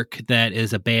park that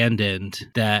is abandoned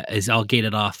that is all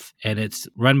gated off, and it's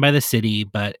run by the city,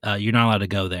 but you're not allowed to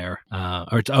go there,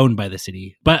 or it's owned by the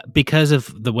city. But because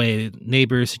of the way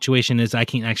neighbor's situation is, I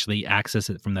can't actually access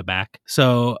it from the back.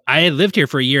 So I had lived here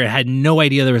for a year and had no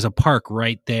idea there was a park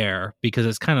right there because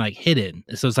it's kind of like hidden.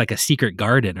 So it's like a secret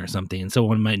garden or something. And so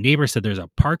when my neighbor said there's a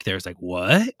park there, it's like,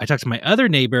 what? I talked to my other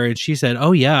neighbor and she said,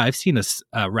 oh yeah, I've seen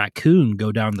a raccoon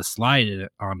go down the slide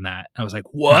on that. I was like,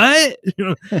 what?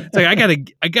 It's like, I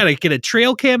gotta get a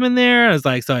trail cam in there. I was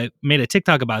like, so I made a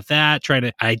TikTok about that.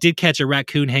 I did catch a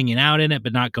raccoon hanging out in it,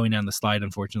 but not going down the slide,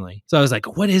 unfortunately. So I was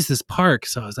like, what is this park?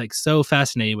 So I was like so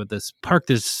fascinated with this park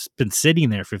that's been sitting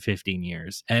there for 15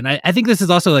 years. And I think this is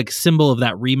also like symbol of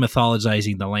that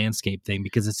remythologizing the landscape thing,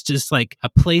 because it's just like a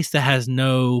place that has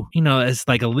no, it's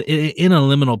like in a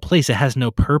liminal place. It has no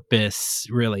purpose,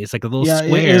 really. It's like a little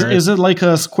square. Is it like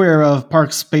a square of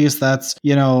park space that's,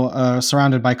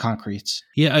 surrounded by concrete?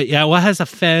 Yeah. Well, it has a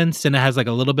fence and it has like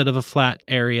a little bit of a flat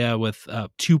area with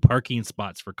 2 parking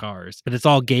spots for cars, but it's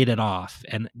all gated off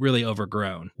and really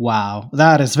overgrown. Wow.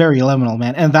 That is very liminal,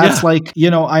 man. And that's like,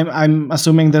 I'm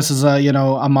assuming this is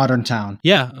a modern town.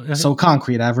 Yeah. So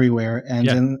concrete everywhere. And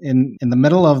in the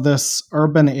middle of this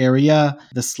urban area,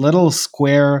 this little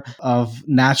square of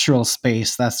natural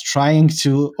space that's trying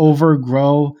to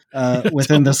overgrow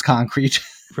within this concrete.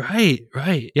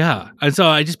 Right. Yeah. And so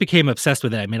I just became obsessed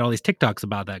with it. I made all these TikToks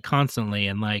about that constantly,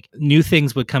 and like new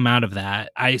things would come out of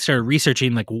that. I started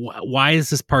researching like why is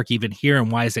this park even here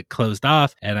and why is it closed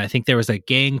off? And I think there was a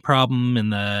gang problem in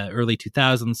the early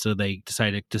 2000s, so they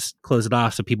decided to just close it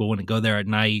off so people wouldn't go there at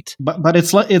night. But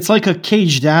it's like a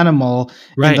caged animal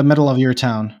in the middle of your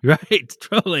town. Right,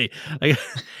 totally. Like,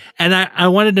 and I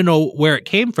wanted to know where it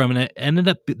came from, and it ended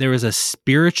up there was a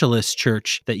spiritualist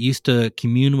church that used to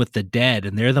commune with the dead,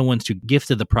 and they're the ones who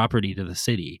gifted the property to the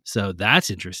city. So that's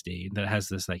interesting. That has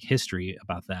this like history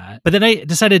about that. But then I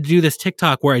decided to do this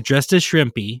TikTok where I dressed as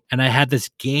Shrimpy, and I had this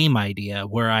game idea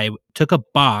where I took a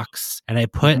box and I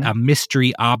put a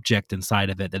mystery object inside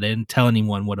of it that I didn't tell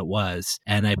anyone what it was,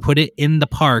 and I put it in the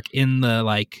park in the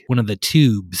like one of the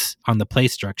tubes on the play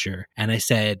structure, and I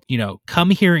said, come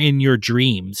here in your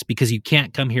dreams, because you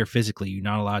can't come here physically. You're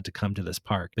not allowed to come to this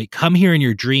park, but come here in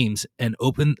your dreams and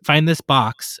find this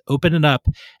box, open it up,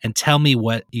 and tell me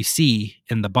what you see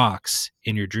in the box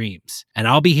in your dreams. And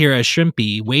I'll be here as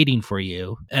Shrimpy waiting for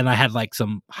you. And I had like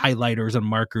some highlighters and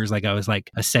markers, like I was like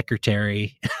a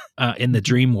secretary in the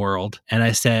dream world. And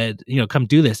I said, come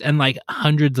do this. And like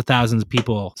hundreds of thousands of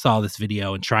people saw this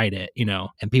video and tried it,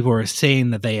 and people were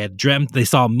saying that they had dreamt, they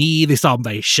saw me, they saw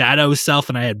my shadow self,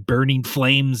 and I had burning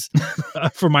flames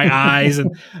for my eyes.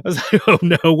 And I was like, oh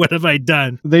no, what have I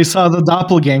done? They saw the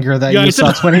doppelganger that you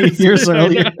saw 20 years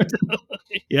earlier.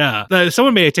 Yeah.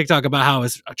 Someone made a TikTok about how I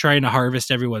was trying to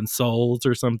harvest everyone's souls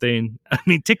or something. I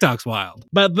mean, TikTok's wild.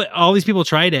 But all these people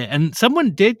tried it, and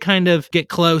someone did kind of get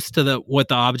close to what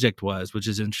the object was, which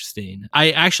is interesting.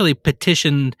 I actually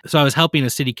petitioned, so I was helping a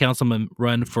city councilman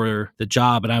run for the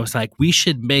job, and I was like, we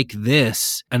should make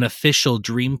this an official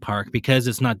dream park because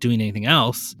it's not doing anything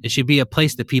else. It should be a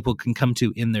place that people can come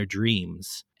to in their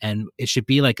dreams, and it should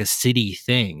be like a city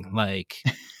thing, like...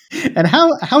 And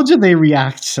how did they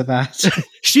react to that?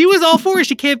 She was all for it.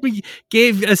 She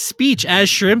gave a speech as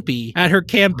Shrimpy at her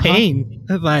campaign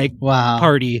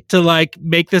party to like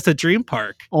make this a dream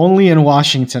park. Only in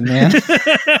Washington, man.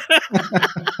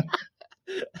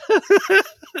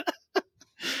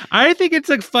 I think it's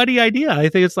a funny idea. I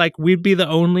think it's like we'd be the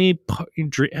only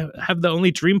have the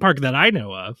only dream park that I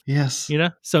know of. Yes.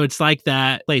 So it's like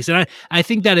that place. And I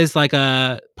think that is like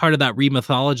a part of that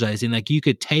remythologizing. Like you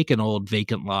could take an old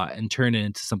vacant lot and turn it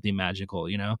into something magical,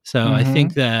 So I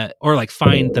think that, or like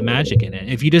find the magic in it.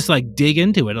 If you just like dig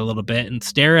into it a little bit and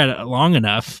stare at it long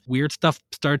enough, weird stuff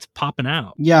starts popping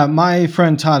out. Yeah. My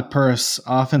friend Todd Purse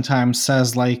oftentimes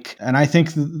says like, and I think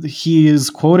he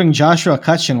is quoting Joshua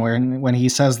Cutchin when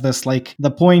he says this, like,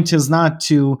 the point is not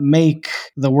to make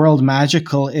the world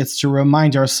magical, it's to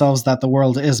remind ourselves that the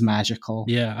world is magical.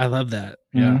 Yeah, I love that.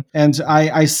 Yeah. And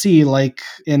I see like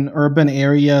in urban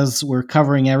areas, we're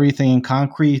covering everything in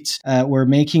concrete. We're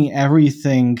making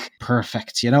everything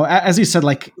perfect. As you said,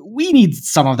 like we need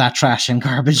some of that trash and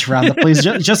garbage around the place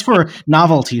just for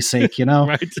novelty's sake,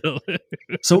 Right.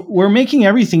 So we're making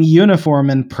everything uniform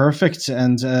and perfect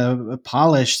and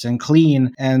polished and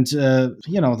clean. And,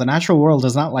 the natural world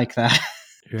is not like that.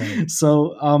 Right.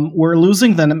 So we're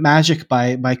losing the magic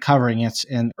by covering it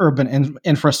in urban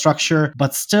infrastructure,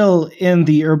 but still in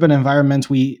the urban environment,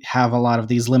 we have a lot of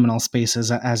these liminal spaces,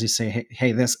 as you say,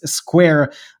 hey, this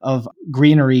square of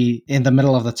greenery in the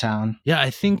middle of the town. Yeah, I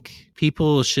think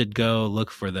people should go look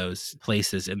for those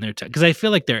places in their town because I feel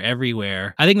like they're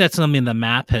everywhere. I think that's something the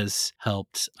map has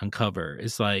helped uncover.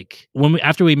 It's like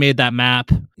after we made that map,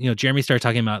 Jeremy started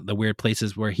talking about the weird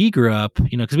places where he grew up,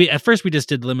 because at first we just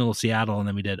did Liminal Seattle, and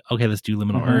then we did, okay, let's do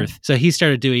Liminal Earth. So he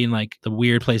started doing like the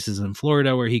weird places in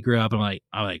Florida where he grew up. I'm like,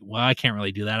 well, I can't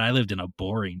really do that. I lived in a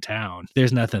boring town.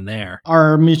 There's nothing there.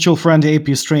 Our mutual friend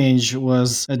AP Strange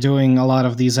was doing a lot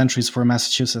of these entries for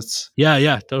Massachusetts.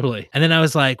 Yeah, totally. And then I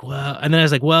was like,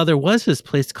 well, there was this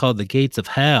place called the Gates of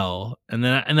Hell. And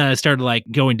then I started like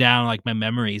going down like my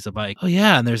memories of like, oh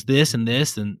yeah, and there's this and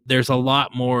this, and there's a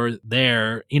lot more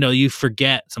there. You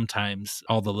forget sometimes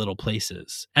all the little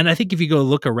places. And I think if you go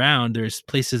look around, there's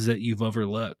places that you've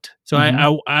overlooked. So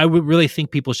I would really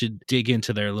think people should dig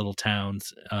into their little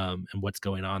towns and what's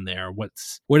going on there. What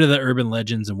are the urban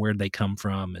legends and where do they come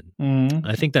from? And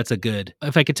I think that's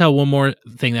if I could tell one more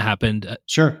thing that happened.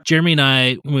 Sure. Jeremy and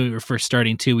I, when we were first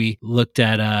starting too, we looked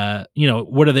at,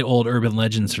 what are the old urban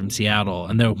legends from Seattle?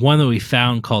 And the one that we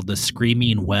found called the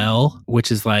Screaming Well,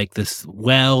 which is like this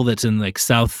well that's in like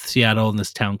South Seattle in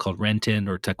this town called Renton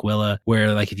or Tukwila,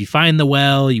 where like if you find the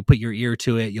well, you put your ear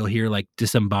to it, you'll hear like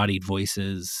disembodied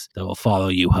voices that will follow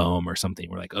you home or something.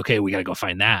 We're like, okay, we got to go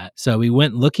find that. So we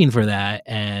went looking for that,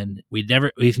 and we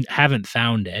haven't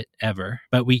found it ever,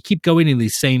 but we keep going in the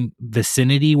same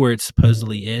vicinity where it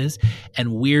supposedly is,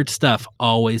 and weird stuff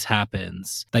always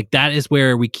happens. Like that is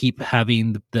where we keep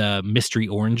having the mystery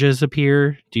oranges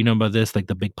appear. Do you know about this? Like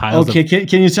the big piles. Okay,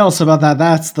 can you tell us about that?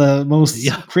 That's the most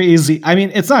crazy. I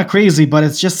mean, it's not crazy, but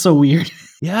it's just so weird.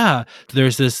 Yeah.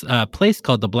 There's this place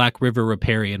called the Black River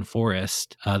Riparian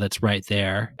Forest that's right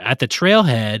there. At the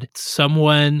trailhead,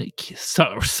 something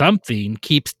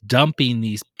keeps dumping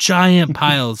these giant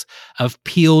piles of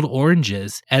peeled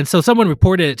oranges. And so someone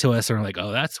reported it to us, and we're like,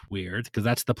 oh, that's weird, because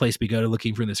that's the place we go to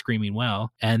looking for the Screaming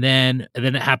Well. And then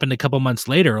it happened a couple months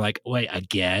later, like, wait,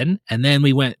 again? And then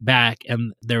we went back,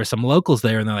 and there were some locals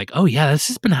there, and they're like, oh, yeah, this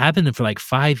has been happening for like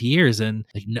 5 years, and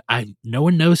like no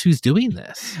one knows who's doing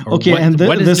this. Okay,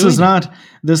 this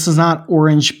is not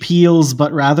orange peels,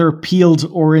 but rather peeled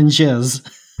oranges.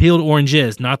 Peeled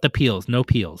oranges, not the peels. No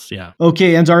peels. Yeah.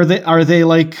 Okay, and are they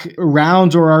like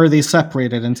round, or are they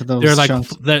separated into those? They're like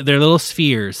chunks? They're little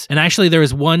spheres. And actually, there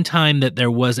was one time that there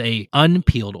was a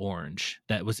unpeeled orange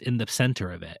that was in the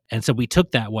center of it, and so we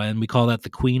took that one. We call that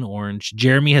the Queen Orange.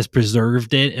 Jeremy has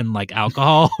preserved it in like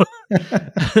alcohol.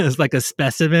 It's like a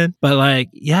specimen, but like,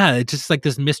 yeah, it's just like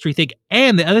this mystery thing.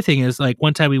 And the other thing is, like,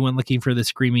 one time we went looking for the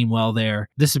Screaming Well there.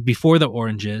 This is before the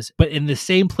oranges, but in the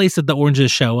same place that the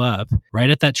oranges show up, right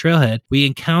at that trailhead, we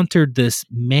encountered this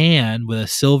man with a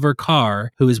silver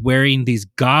car who was wearing these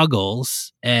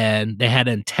goggles, and they had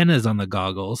antennas on the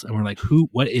goggles. And we're like,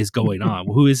 what is going on?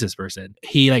 Who is this person?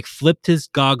 He like flipped his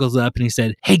goggles up and he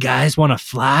said, hey guys, want to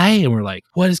fly? And we're like,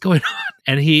 what is going on?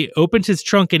 And he opened his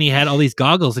trunk, and he had all these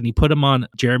goggles, and he put them on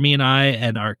Jeremy and I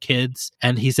and our kids.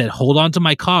 And he said, hold on to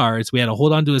my car. So we had to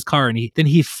hold on to his car. And then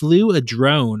he flew a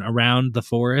drone around the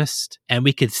forest, and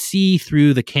we could see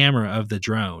through the camera of the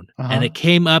drone. And it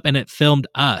came up and it filmed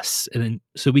us. And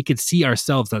so we could see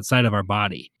ourselves outside of our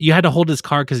body. You had to hold his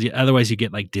car because otherwise you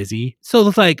get like dizzy. So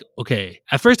it's like, okay,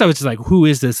 at first I was just like, who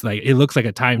is this? Like, it looks like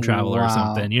a time traveler or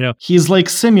something, He's like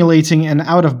simulating an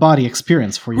out of body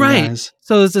experience for you guys.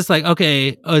 So it's just like,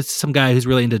 okay, it's some guy who's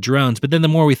really into drones. But then the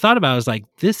more we thought about it, I was like,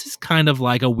 this is kind of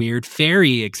like a weird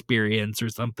fairy experience or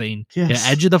something. Yes.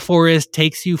 Edge of the forest,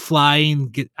 takes you flying,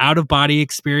 get out of body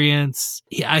experience.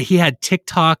 He had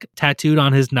TikTok tattooed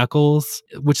on his knuckles,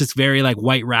 which is very like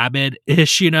White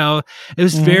Rabbit-ish, It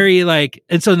was very like,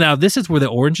 and so now this is where the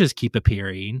oranges keep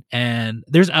appearing. And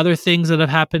there's other things that have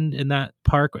happened in that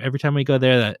park every time we go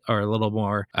there that are a little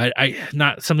more, I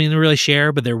not something to really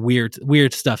share, but they're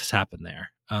weird stuff has happened there.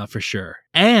 For sure.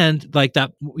 And like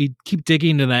that, we keep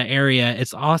digging into that area.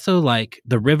 It's also like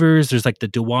the rivers. There's like the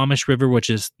Duwamish River, which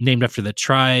is named after the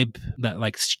tribe that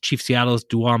like Chief Seattle's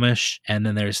Duwamish. And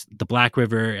then there's the Black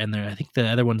River, and I think the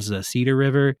other one's the Cedar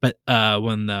River. But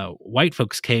when the white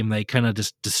folks came, they kind of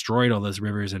just destroyed all those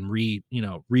rivers and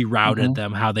rerouted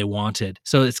them how they wanted.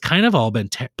 So it's kind of all been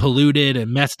polluted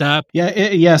and messed up. Yeah.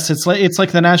 It's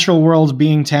like the natural world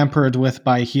being tampered with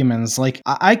by humans. Like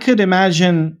I could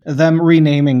imagine them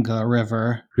renaming a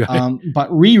river,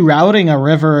 but rerouting a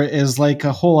river is like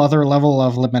a whole other level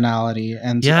of liminality.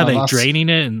 And they draining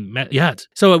it, and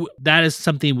so that is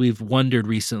something we've wondered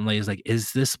recently. Is like,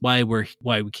 is this why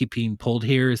we keep being pulled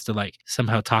here? Is to like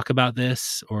somehow talk about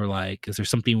this, or like, is there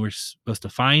something we're supposed to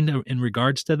find in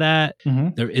regards to that?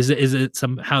 Is it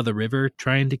somehow the river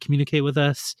trying to communicate with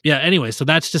us? Yeah. Anyway, so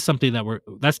that's just something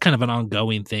that's kind of an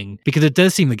ongoing thing, because it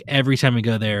does seem like every time we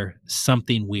go there,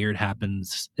 something weird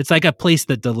happens. It's like a place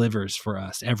that delivers for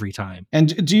us every time.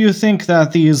 And do you think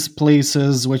that these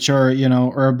places, which are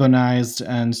urbanized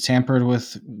and tampered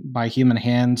with by human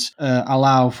hand,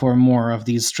 allow for more of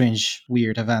these strange,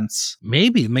 weird events?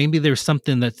 Maybe there's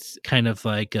something that's kind of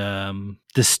like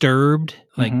disturbed,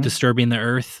 like disturbing the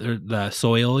earth or the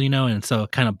soil, and so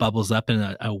it kind of bubbles up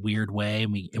in a weird way,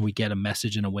 and we get a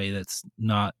message in a way that's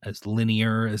not as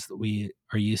linear as we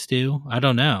are used to. I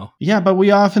don't know. Yeah, but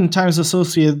we oftentimes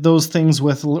associate those things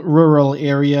with rural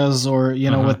areas or,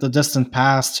 with the distant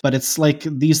past. But it's like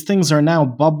these things are now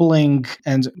bubbling,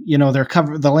 and, they're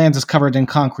covered. The land is covered in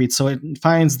concrete, so it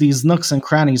finds these nooks and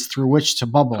crannies through which to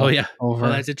bubble. Oh yeah, over. Oh,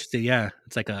 that's interesting. Yeah,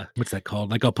 it's like what's that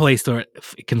called? Like a place where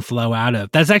it can flow out of.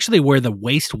 that's actually where the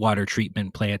wastewater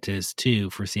treatment plant is too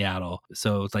for Seattle.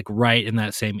 So it's like right in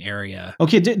that same area.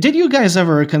 Okay, did you guys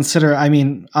ever consider, I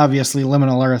mean, obviously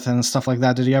liminal Earth and stuff like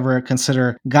that, did you ever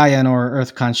consider Gaian or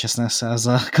Earth consciousness as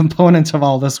a component of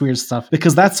all this weird stuff?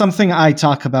 Because that's something I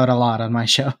talk about a lot on my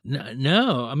show.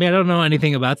 No. I mean, I don't know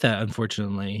anything about that,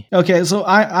 unfortunately. Okay, so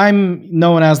I'm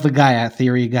known as the Gaia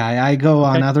theory guy. I go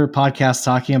on other podcasts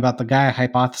talking about the Gaia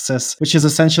hypothesis, which is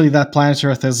essentially that planet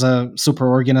Earth is a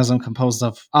superorganism composed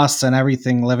of us and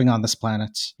everything living on this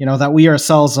planet. You know, that we are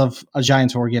cells of a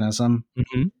giant organism.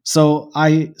 Mm-hmm. So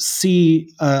I see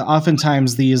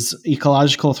oftentimes these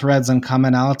ecological threads and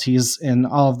commonalities in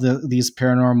all of these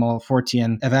paranormal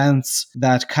Fortean events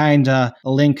that kind of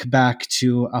link back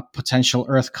to a potential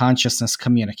Earth consciousness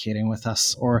communicating with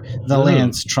us, or the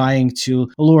land trying to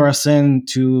lure us in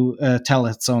to tell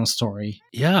its own story.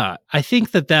 Yeah, I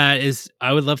think that is,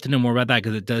 I would love to know more about that,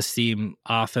 because it does seem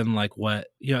often like what,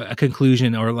 you know, a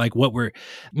conclusion, or like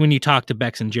when you talk to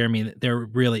Bex and Jeremy, they're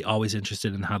really always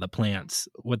interested in what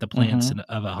the plants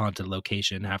of a haunted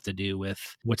location have to do with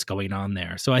what's going on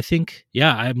there. So I think,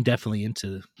 yeah, I'm definitely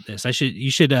into this.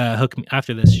 You should hook me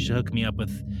after this. You should hook me up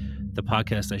with the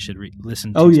podcast I should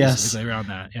listen to. Oh, yes. Specifically around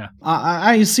that. Yeah.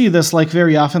 I see this like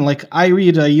very often. Like I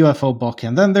read a UFO book,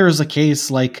 and then there's a case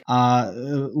like a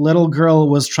little girl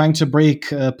was trying to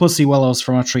break pussy willows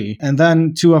from a tree, and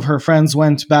then two of her friends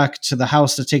went back to the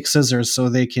house to take scissors so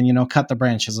they can, you know, cut the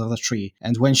branches of the tree.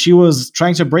 And when she was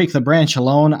trying to break the branch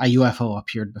alone, a UFO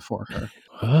appeared before her.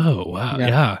 Oh,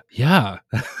 wow. Yeah.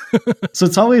 So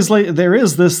it's always like there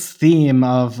is this theme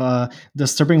of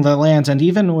disturbing the land. And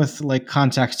even with like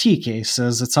contactee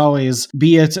cases, it's always,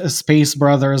 be it Space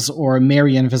Brothers or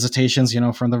Marian visitations, you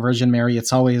know, from the Virgin Mary,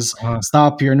 it's always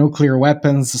stop your nuclear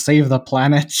weapons, save the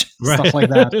planet, stuff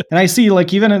like that. And I see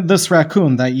like even this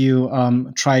raccoon that you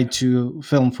tried to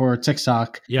film for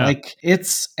TikTok, like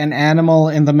it's an animal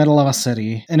in the middle of a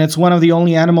city. And it's one of the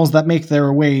only animals that make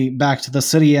their way back to the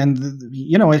city. And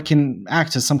you know, it can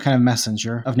act as some kind of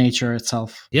messenger of nature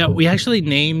itself. Yeah, we actually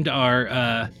named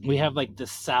we have like the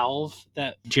salve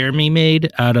that Jeremy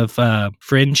made out of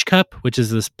fringe cup, which is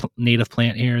this native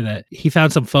plant here that he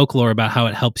found some folklore about how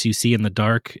it helps you see in the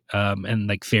dark, and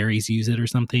like fairies use it or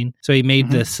something. So he made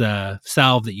this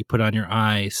salve that you put on your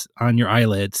eyes, on your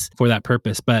eyelids for that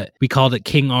purpose. But we called it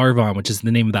King Arvon, which is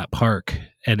the name of that park.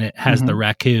 And it has the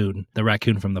raccoon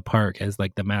from the park as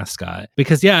like the mascot.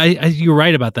 Because you're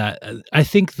right about that. I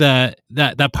think that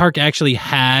park actually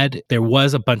there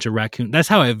was a bunch of raccoons. That's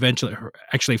how I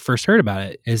actually first heard about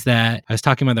it, is that I was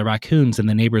talking about the raccoons, and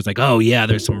the neighbor's like, oh yeah,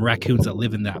 there's some raccoons that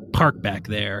live in that park back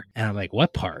there. And I'm like,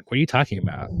 what park? What are you talking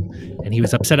about? And he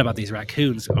was upset about these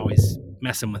raccoons always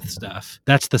messing with stuff.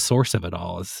 That's the source of it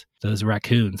all, is those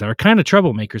raccoons that are kind of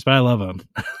troublemakers, but I love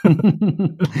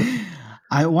them.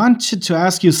 I wanted to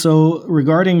ask you, so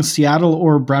regarding Seattle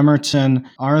or Bremerton,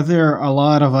 are there a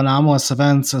lot of anomalous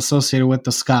events associated with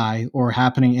the sky or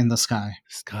happening in the sky?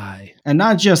 And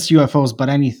not just UFOs, but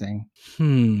anything.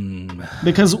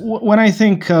 Because when I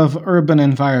think of urban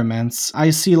environments, I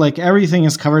see like everything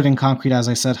is covered in concrete, as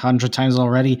I said 100 times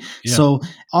already. Yeah. So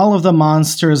all of the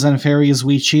monsters and fairies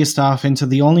we chased off into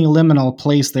the only liminal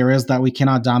place there is that we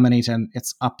cannot dominate, and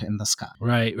it's up in the sky.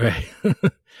 Right.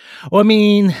 Well, I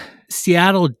mean,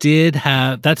 Seattle did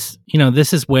have, this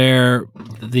is where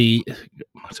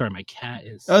sorry, my cat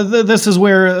is. This is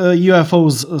where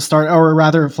UFOs start, or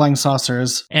rather flying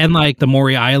saucers. And like the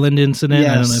Maury Island incident.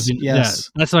 Yes, I don't know if yes.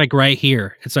 That's like right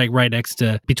here. It's like right next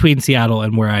to, between Seattle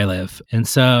and where I live. And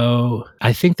so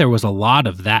I think there was a lot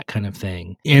of that kind of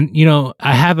thing. And, you know,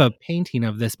 I have a painting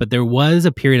of this, but there was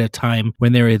a period of time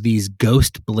when there were these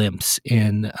ghost blimps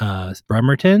in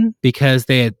Bremerton, because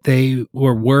they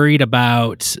were worried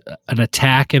about an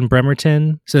attack in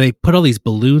Bremerton. So they put all these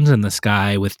balloons in the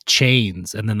sky with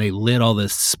chains, and then they made all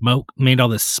this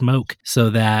smoke so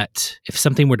that if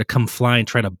something were to come fly and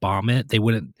try to bomb it, they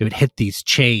would hit these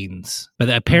chains. But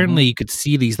apparently you could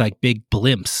see these like big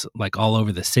blimps like all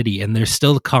over the city, and there's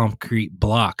still concrete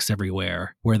blocks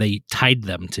everywhere where they tied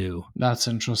them to. That's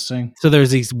interesting. So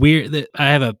there's these weird, I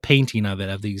have a painting of it,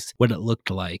 of these, what it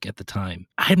looked like at the time.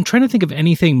 I'm trying to think of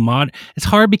anything it's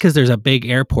hard because there's a big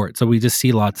airport, so we just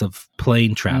see lots of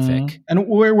plane traffic. And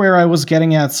where I was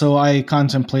getting at, so I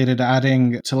contemplated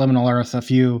adding to Liminal Earth a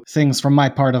few things from my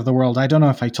part of the world. I don't know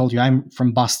if I told you, I'm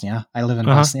from Bosnia. I live in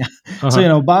Bosnia. So, you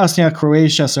know, Bosnia,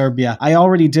 Croatia, Serbia. I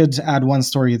already did add one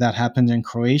story that happened in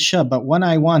Croatia, but one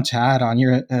I want to add on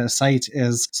your site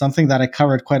is something that I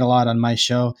covered quite a lot on my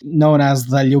show, known as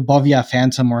the Ljubovija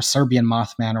Phantom, or Serbian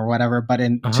Mothman, or whatever. But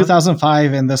in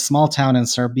 2005, in this small town in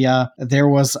Serbia, there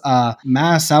was a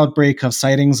mass outbreak of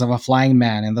sightings of a flying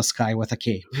man in the the sky with a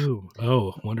cape. Ooh.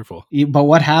 Oh, wonderful. But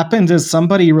what happened is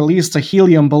somebody released a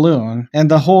helium balloon, and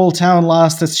the whole town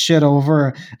lost its shit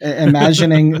over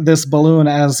imagining this balloon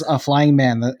as a flying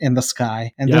man in the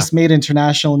sky. And this made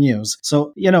international news.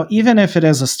 So, even if it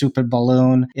is a stupid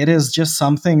balloon, it is just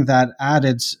something that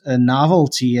added a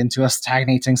novelty into a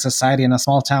stagnating society in a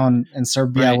small town in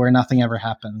Serbia where nothing ever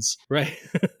happens. Right.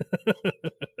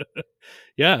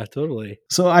 Yeah, totally.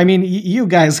 So, I mean, you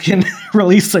guys can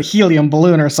release a helium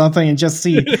balloon or something and just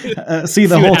see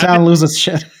the whole town lose its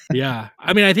shit. Yeah.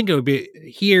 I mean, I think it would be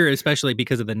here, especially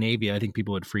because of the Navy, I think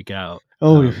people would freak out.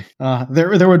 Oh,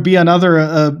 there would be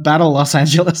another Battle Los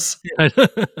Angeles.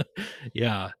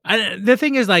 Yeah. The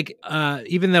thing is, like,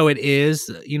 even though it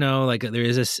is, like there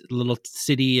is this little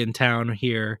city and town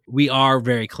here, we are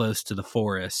very close to the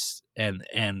forests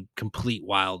and complete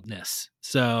wildness.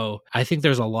 So I think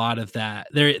there's a lot of that.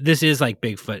 This is like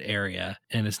Bigfoot area,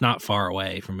 and it's not far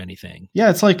away from anything. Yeah,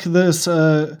 it's like this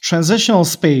transitional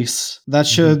space that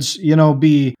should,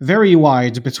 be very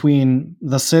wide between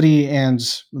the city and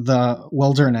the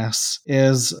wilderness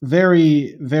is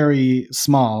very, very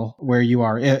small where you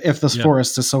are, if this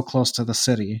forest is so close to the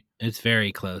city. It's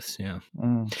very close, yeah.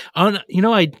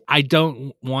 I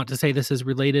don't want to say this is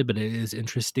related, but it is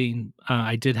interesting.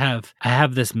 I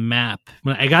have this map.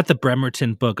 When I got the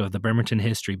Bremerton book of the Bremerton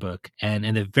history book, and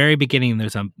in the very beginning,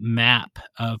 there's a map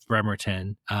of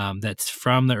Bremerton that's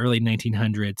from the early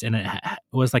 1900s, and it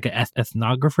was like an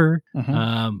ethnographer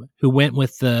who went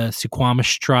with the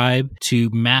Suquamish tribe to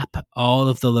map all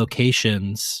of the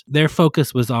locations. Their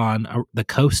focus was on the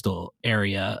coastal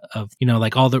area of,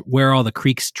 like where all the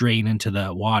creeks drain into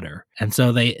the water. And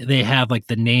so they have like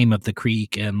the name of the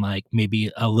creek and like maybe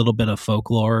a little bit of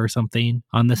folklore or something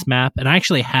on this map. And I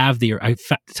actually have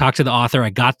talked to the author. I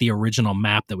got the original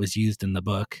map that was used in the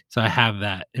book. So I have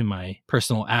that in my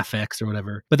personal affects or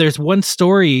whatever. But there's one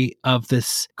story of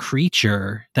this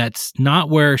creature that's not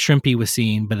where Shrimpy was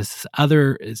seen, but it's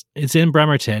it's in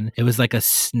Bremerton. It was like a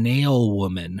snail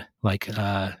woman, like,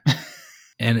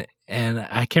 and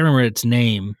I can't remember its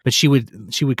name, but she would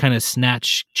kind of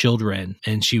snatch children,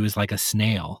 and she was like a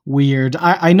snail. Weird.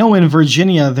 I know in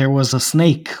Virginia there was a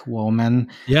snake woman,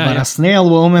 but a snail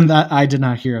woman, that I did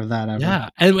not hear of that ever. Yeah,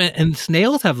 and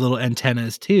snails have little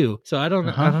antennas too. So I don't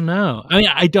know. I mean,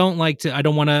 I don't want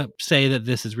to say that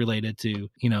this is related to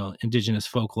indigenous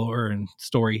folklore and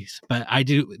stories, but I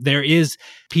do. There is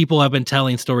people have been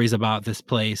telling stories about this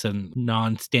place and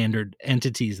non-standard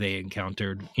entities they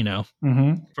encountered,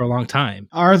 for a long time.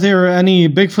 Are there any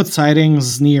Bigfoot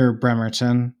sightings near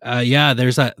Bremerton? Yeah,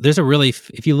 there's a really,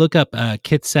 if you look up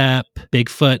Kitsap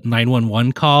Bigfoot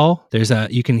 911 call,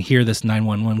 you can hear this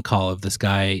 911 call of this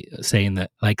guy saying that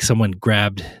like some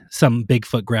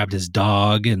Bigfoot grabbed his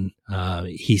dog, and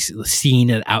he's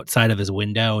seen it outside of his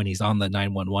window, and he's on the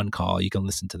 911 call. You can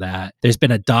listen to that. There's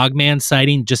been a Dogman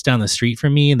sighting just down the street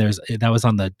from me, and that was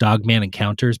on the Dogman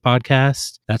Encounters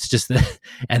podcast. That's just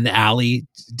and the alley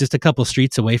just a couple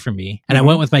streets away from me. And I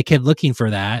went with my kid looking for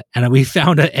that, and we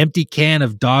found an empty can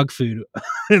of dog food.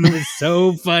 And it was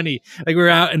so funny. Like we were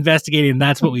out investigating, and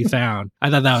that's what we found. I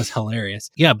thought that was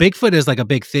hilarious. Yeah, Bigfoot is like a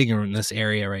big thing in this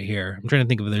area right here. I'm trying to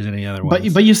think if there's any other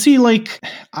ones. But you see, like,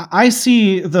 I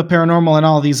see the paranormal and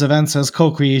all these events as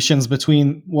co-creations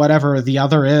between whatever the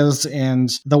other is and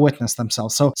the witness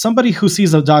themselves. So somebody who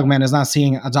sees a dogman is not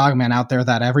seeing a dogman out there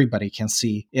that everybody can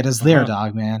see. It is their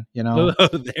dogman,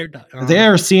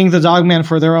 They're seeing the dogman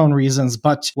for their own reasons,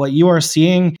 but what you are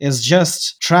seeing is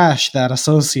just trash that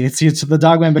associates you to the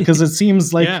dogman, because it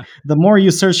seems like the more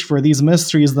you search for these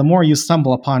mysteries, the more you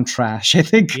stumble upon trash. I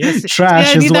think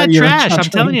trash is what you're trash. I'm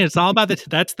telling you, it's all about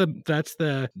that's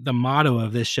the motto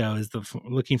of this show is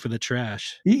looking for the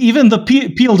trash. Even the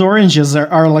peeled oranges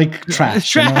are like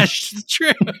trash. Trash. It's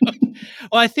true.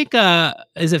 Well, I think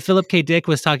is it Philip K. Dick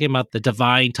was talking about the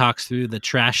divine talks through the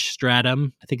trash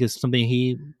stratum. I think it's something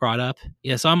he brought up.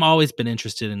 Yeah, so I'm always been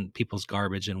interested in people's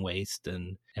garbage and waste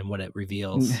and what it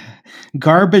reveals.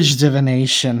 Garbage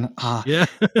divination. Yeah.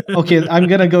 Okay, I'm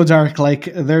gonna go dark. Like,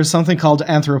 there's something called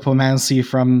anthropomancy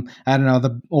from, I don't know,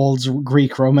 the old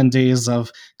Greek Roman days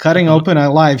of cutting open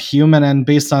a live human and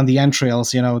based on the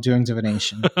entrails, doing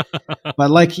divination.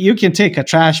 But like, you can take a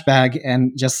trash bag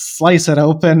and just slice it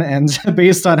open, and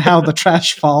based on how the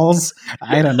trash falls,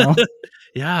 I don't know.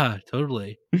 Yeah,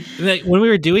 totally. Like, when we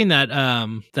were doing that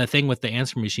thing with the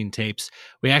answering machine tapes,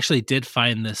 we actually did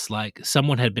find this, like,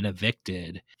 someone had been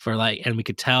evicted for, like, and we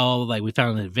could tell, like, we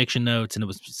found the eviction notes, and it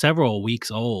was several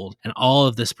weeks old, and all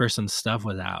of this person's stuff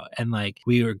was out, and, like,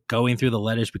 we were going through the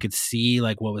letters, we could see,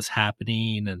 like, what was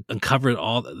happening, and uncovered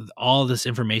all this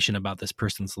information about this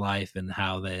person's life and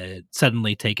how they had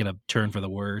suddenly taken a turn for the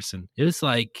worse. And it was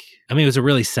like, I mean, it was a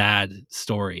really sad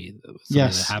story, something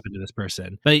that happened to this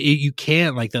person, but you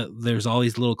can't, like, there's all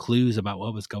these little clues about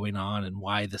what was going on and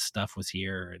why this stuff was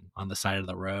here and on the side of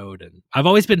the road. And I've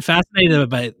always been fascinated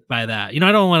by that.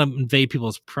 I don't want to invade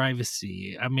people's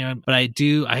privacy. I mean, but I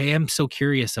am so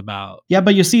curious about. Yeah,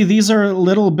 but you see, these are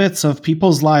little bits of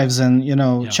people's lives and,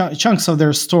 chunks of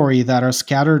their story that are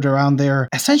scattered around there.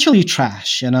 Essentially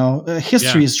trash,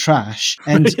 history is trash.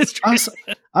 And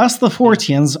us, the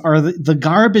Forteans, are the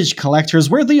garbage collectors.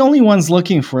 We're the only ones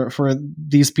looking for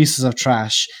these pieces of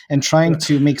trash and trying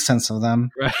to make sense of them.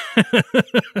 Right.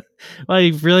 Well,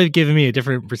 you've really given me a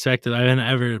different perspective. I haven't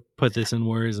ever put this in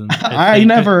words. And I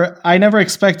never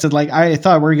expected, like, I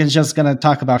thought we were just going to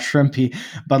talk about Shrimpy,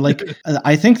 but like,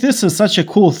 I think this is such a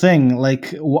cool thing.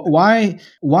 Like, why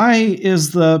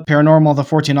is the paranormal, the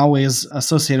Fortean, always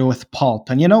associated with pulp?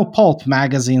 And, pulp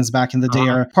magazines back in the day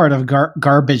are part of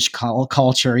garbage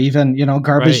culture, even,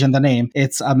 garbage in the name.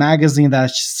 It's a magazine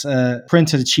that's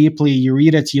printed cheaply. You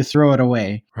read it, you throw it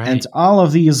away. Right. And all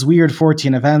of these weird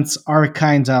Fortean events are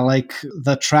kind of like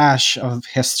the trash of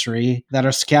history that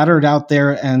are scattered out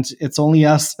there, and it's only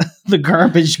us, the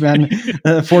garbage men,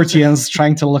 Forteans,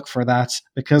 trying to look for that,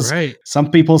 because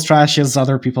some people's trash is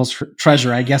other people's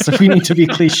treasure, I guess, if we need to be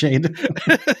cliched.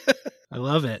 I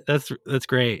love it. That's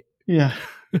great. Yeah.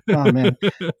 Oh, man.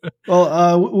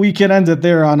 Well, we can end it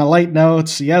there on a light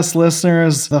note. Yes,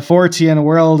 listeners, the Fortean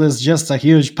world is just a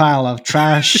huge pile of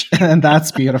trash, and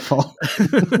that's beautiful.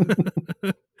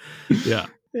 Yeah.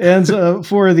 And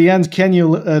for the end, can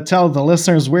you tell the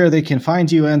listeners where they can find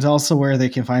you, and also where they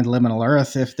can find Liminal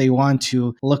Earth if they want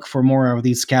to look for more of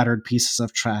these scattered pieces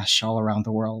of trash all around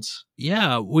the world?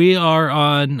 Yeah, we are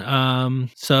on,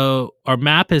 so our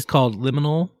map is called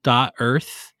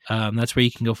liminal.earth. That's where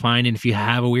you can go find. And if you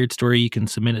have a weird story, you can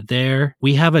submit it there.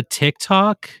 We have a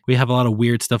TikTok. We have a lot of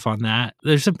weird stuff on that.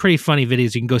 There's some pretty funny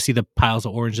videos. You can go see the piles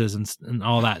of oranges and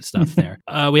all that stuff there.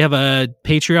 We have a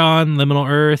Patreon, Liminal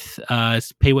Earth.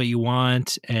 It's pay what you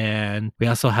want. And we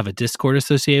also have a Discord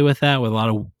associated with that, with a lot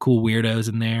of cool weirdos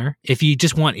in there. If you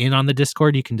just want in on the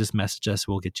Discord, you can just message us.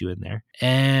 We'll get you in there.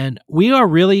 And we are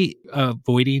really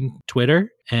avoiding Twitter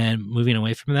and moving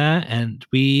away from that. And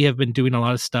we have been doing a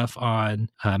lot of stuff on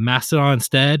Mastodon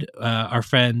instead. Our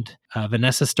friend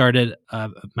Vanessa started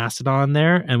Mastodon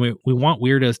there, and we want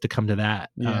weirdos to come to that.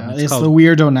 Yeah, it's the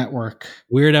Weirdo Network.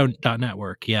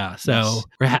 Weirdo.network, yeah. So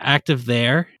we're active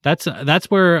there. That's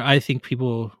where I think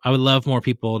I would love more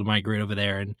people to migrate over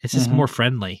there, and it's just more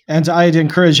friendly. And I'd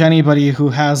encourage anybody who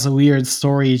has a weird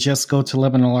story, just go to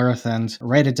Liminal Earth and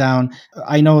write it down.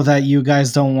 I know that you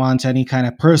guys don't want any kind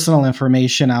of personal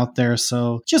information out there,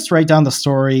 so just write down the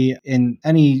story in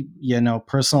any,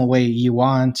 personal way you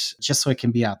want, just so it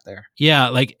can be out there. Yeah,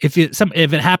 like if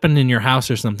it happened in your house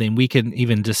or something, we can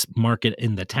even just mark it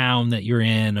in the town that you're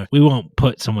in. Or we won't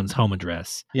put someone's home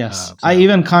address. Yes, I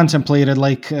even contemplated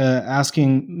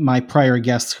asking my prior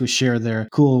guests who share their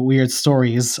cool, weird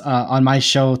stories on my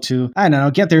show to, I don't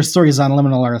know, get their stories on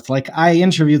Liminal Earth. Like, I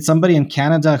interviewed somebody in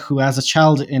Canada who, as a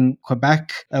child in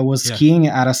Quebec, was skiing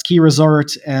at a ski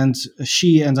resort, and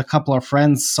she and a couple of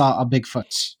friends saw a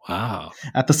Bigfoot. Wow.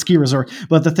 At the ski resort.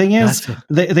 But the thing is,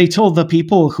 they told the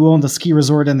people who owned the ski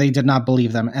resort, and they did not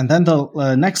believe them. And then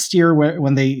the next year,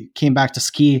 when they came back to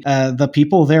ski, the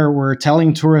people there were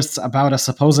telling tourists about a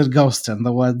supposed ghost in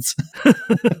the woods.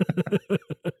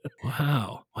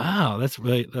 Wow. I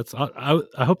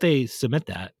hope they submit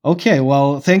that. Okay.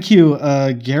 Well, thank you,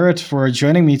 Garrett, for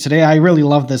joining me today. I really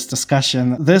love this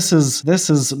discussion. This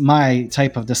is my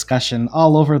type of discussion,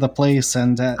 all over the place.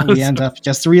 And we end up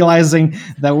just realizing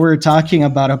that we're talking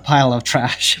about a pile of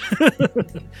trash.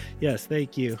 Yes.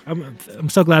 Thank you. I'm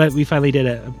so glad that we finally did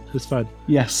it. It was fun.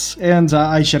 Yes. And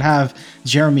I should have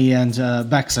Jeremy and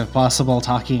Bex, if possible,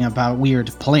 talking about weird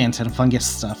plant and fungus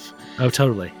stuff. Oh,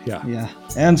 totally. Yeah. Yeah.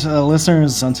 And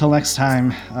listeners, until next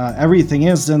time, everything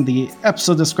is in the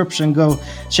episode description. Go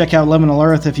check out Liminal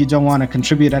Earth if you don't want to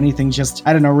contribute anything. Just,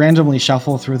 I don't know, randomly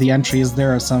shuffle through the entries.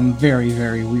 There are some very,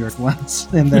 very weird ones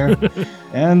in there.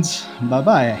 And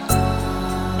bye-bye.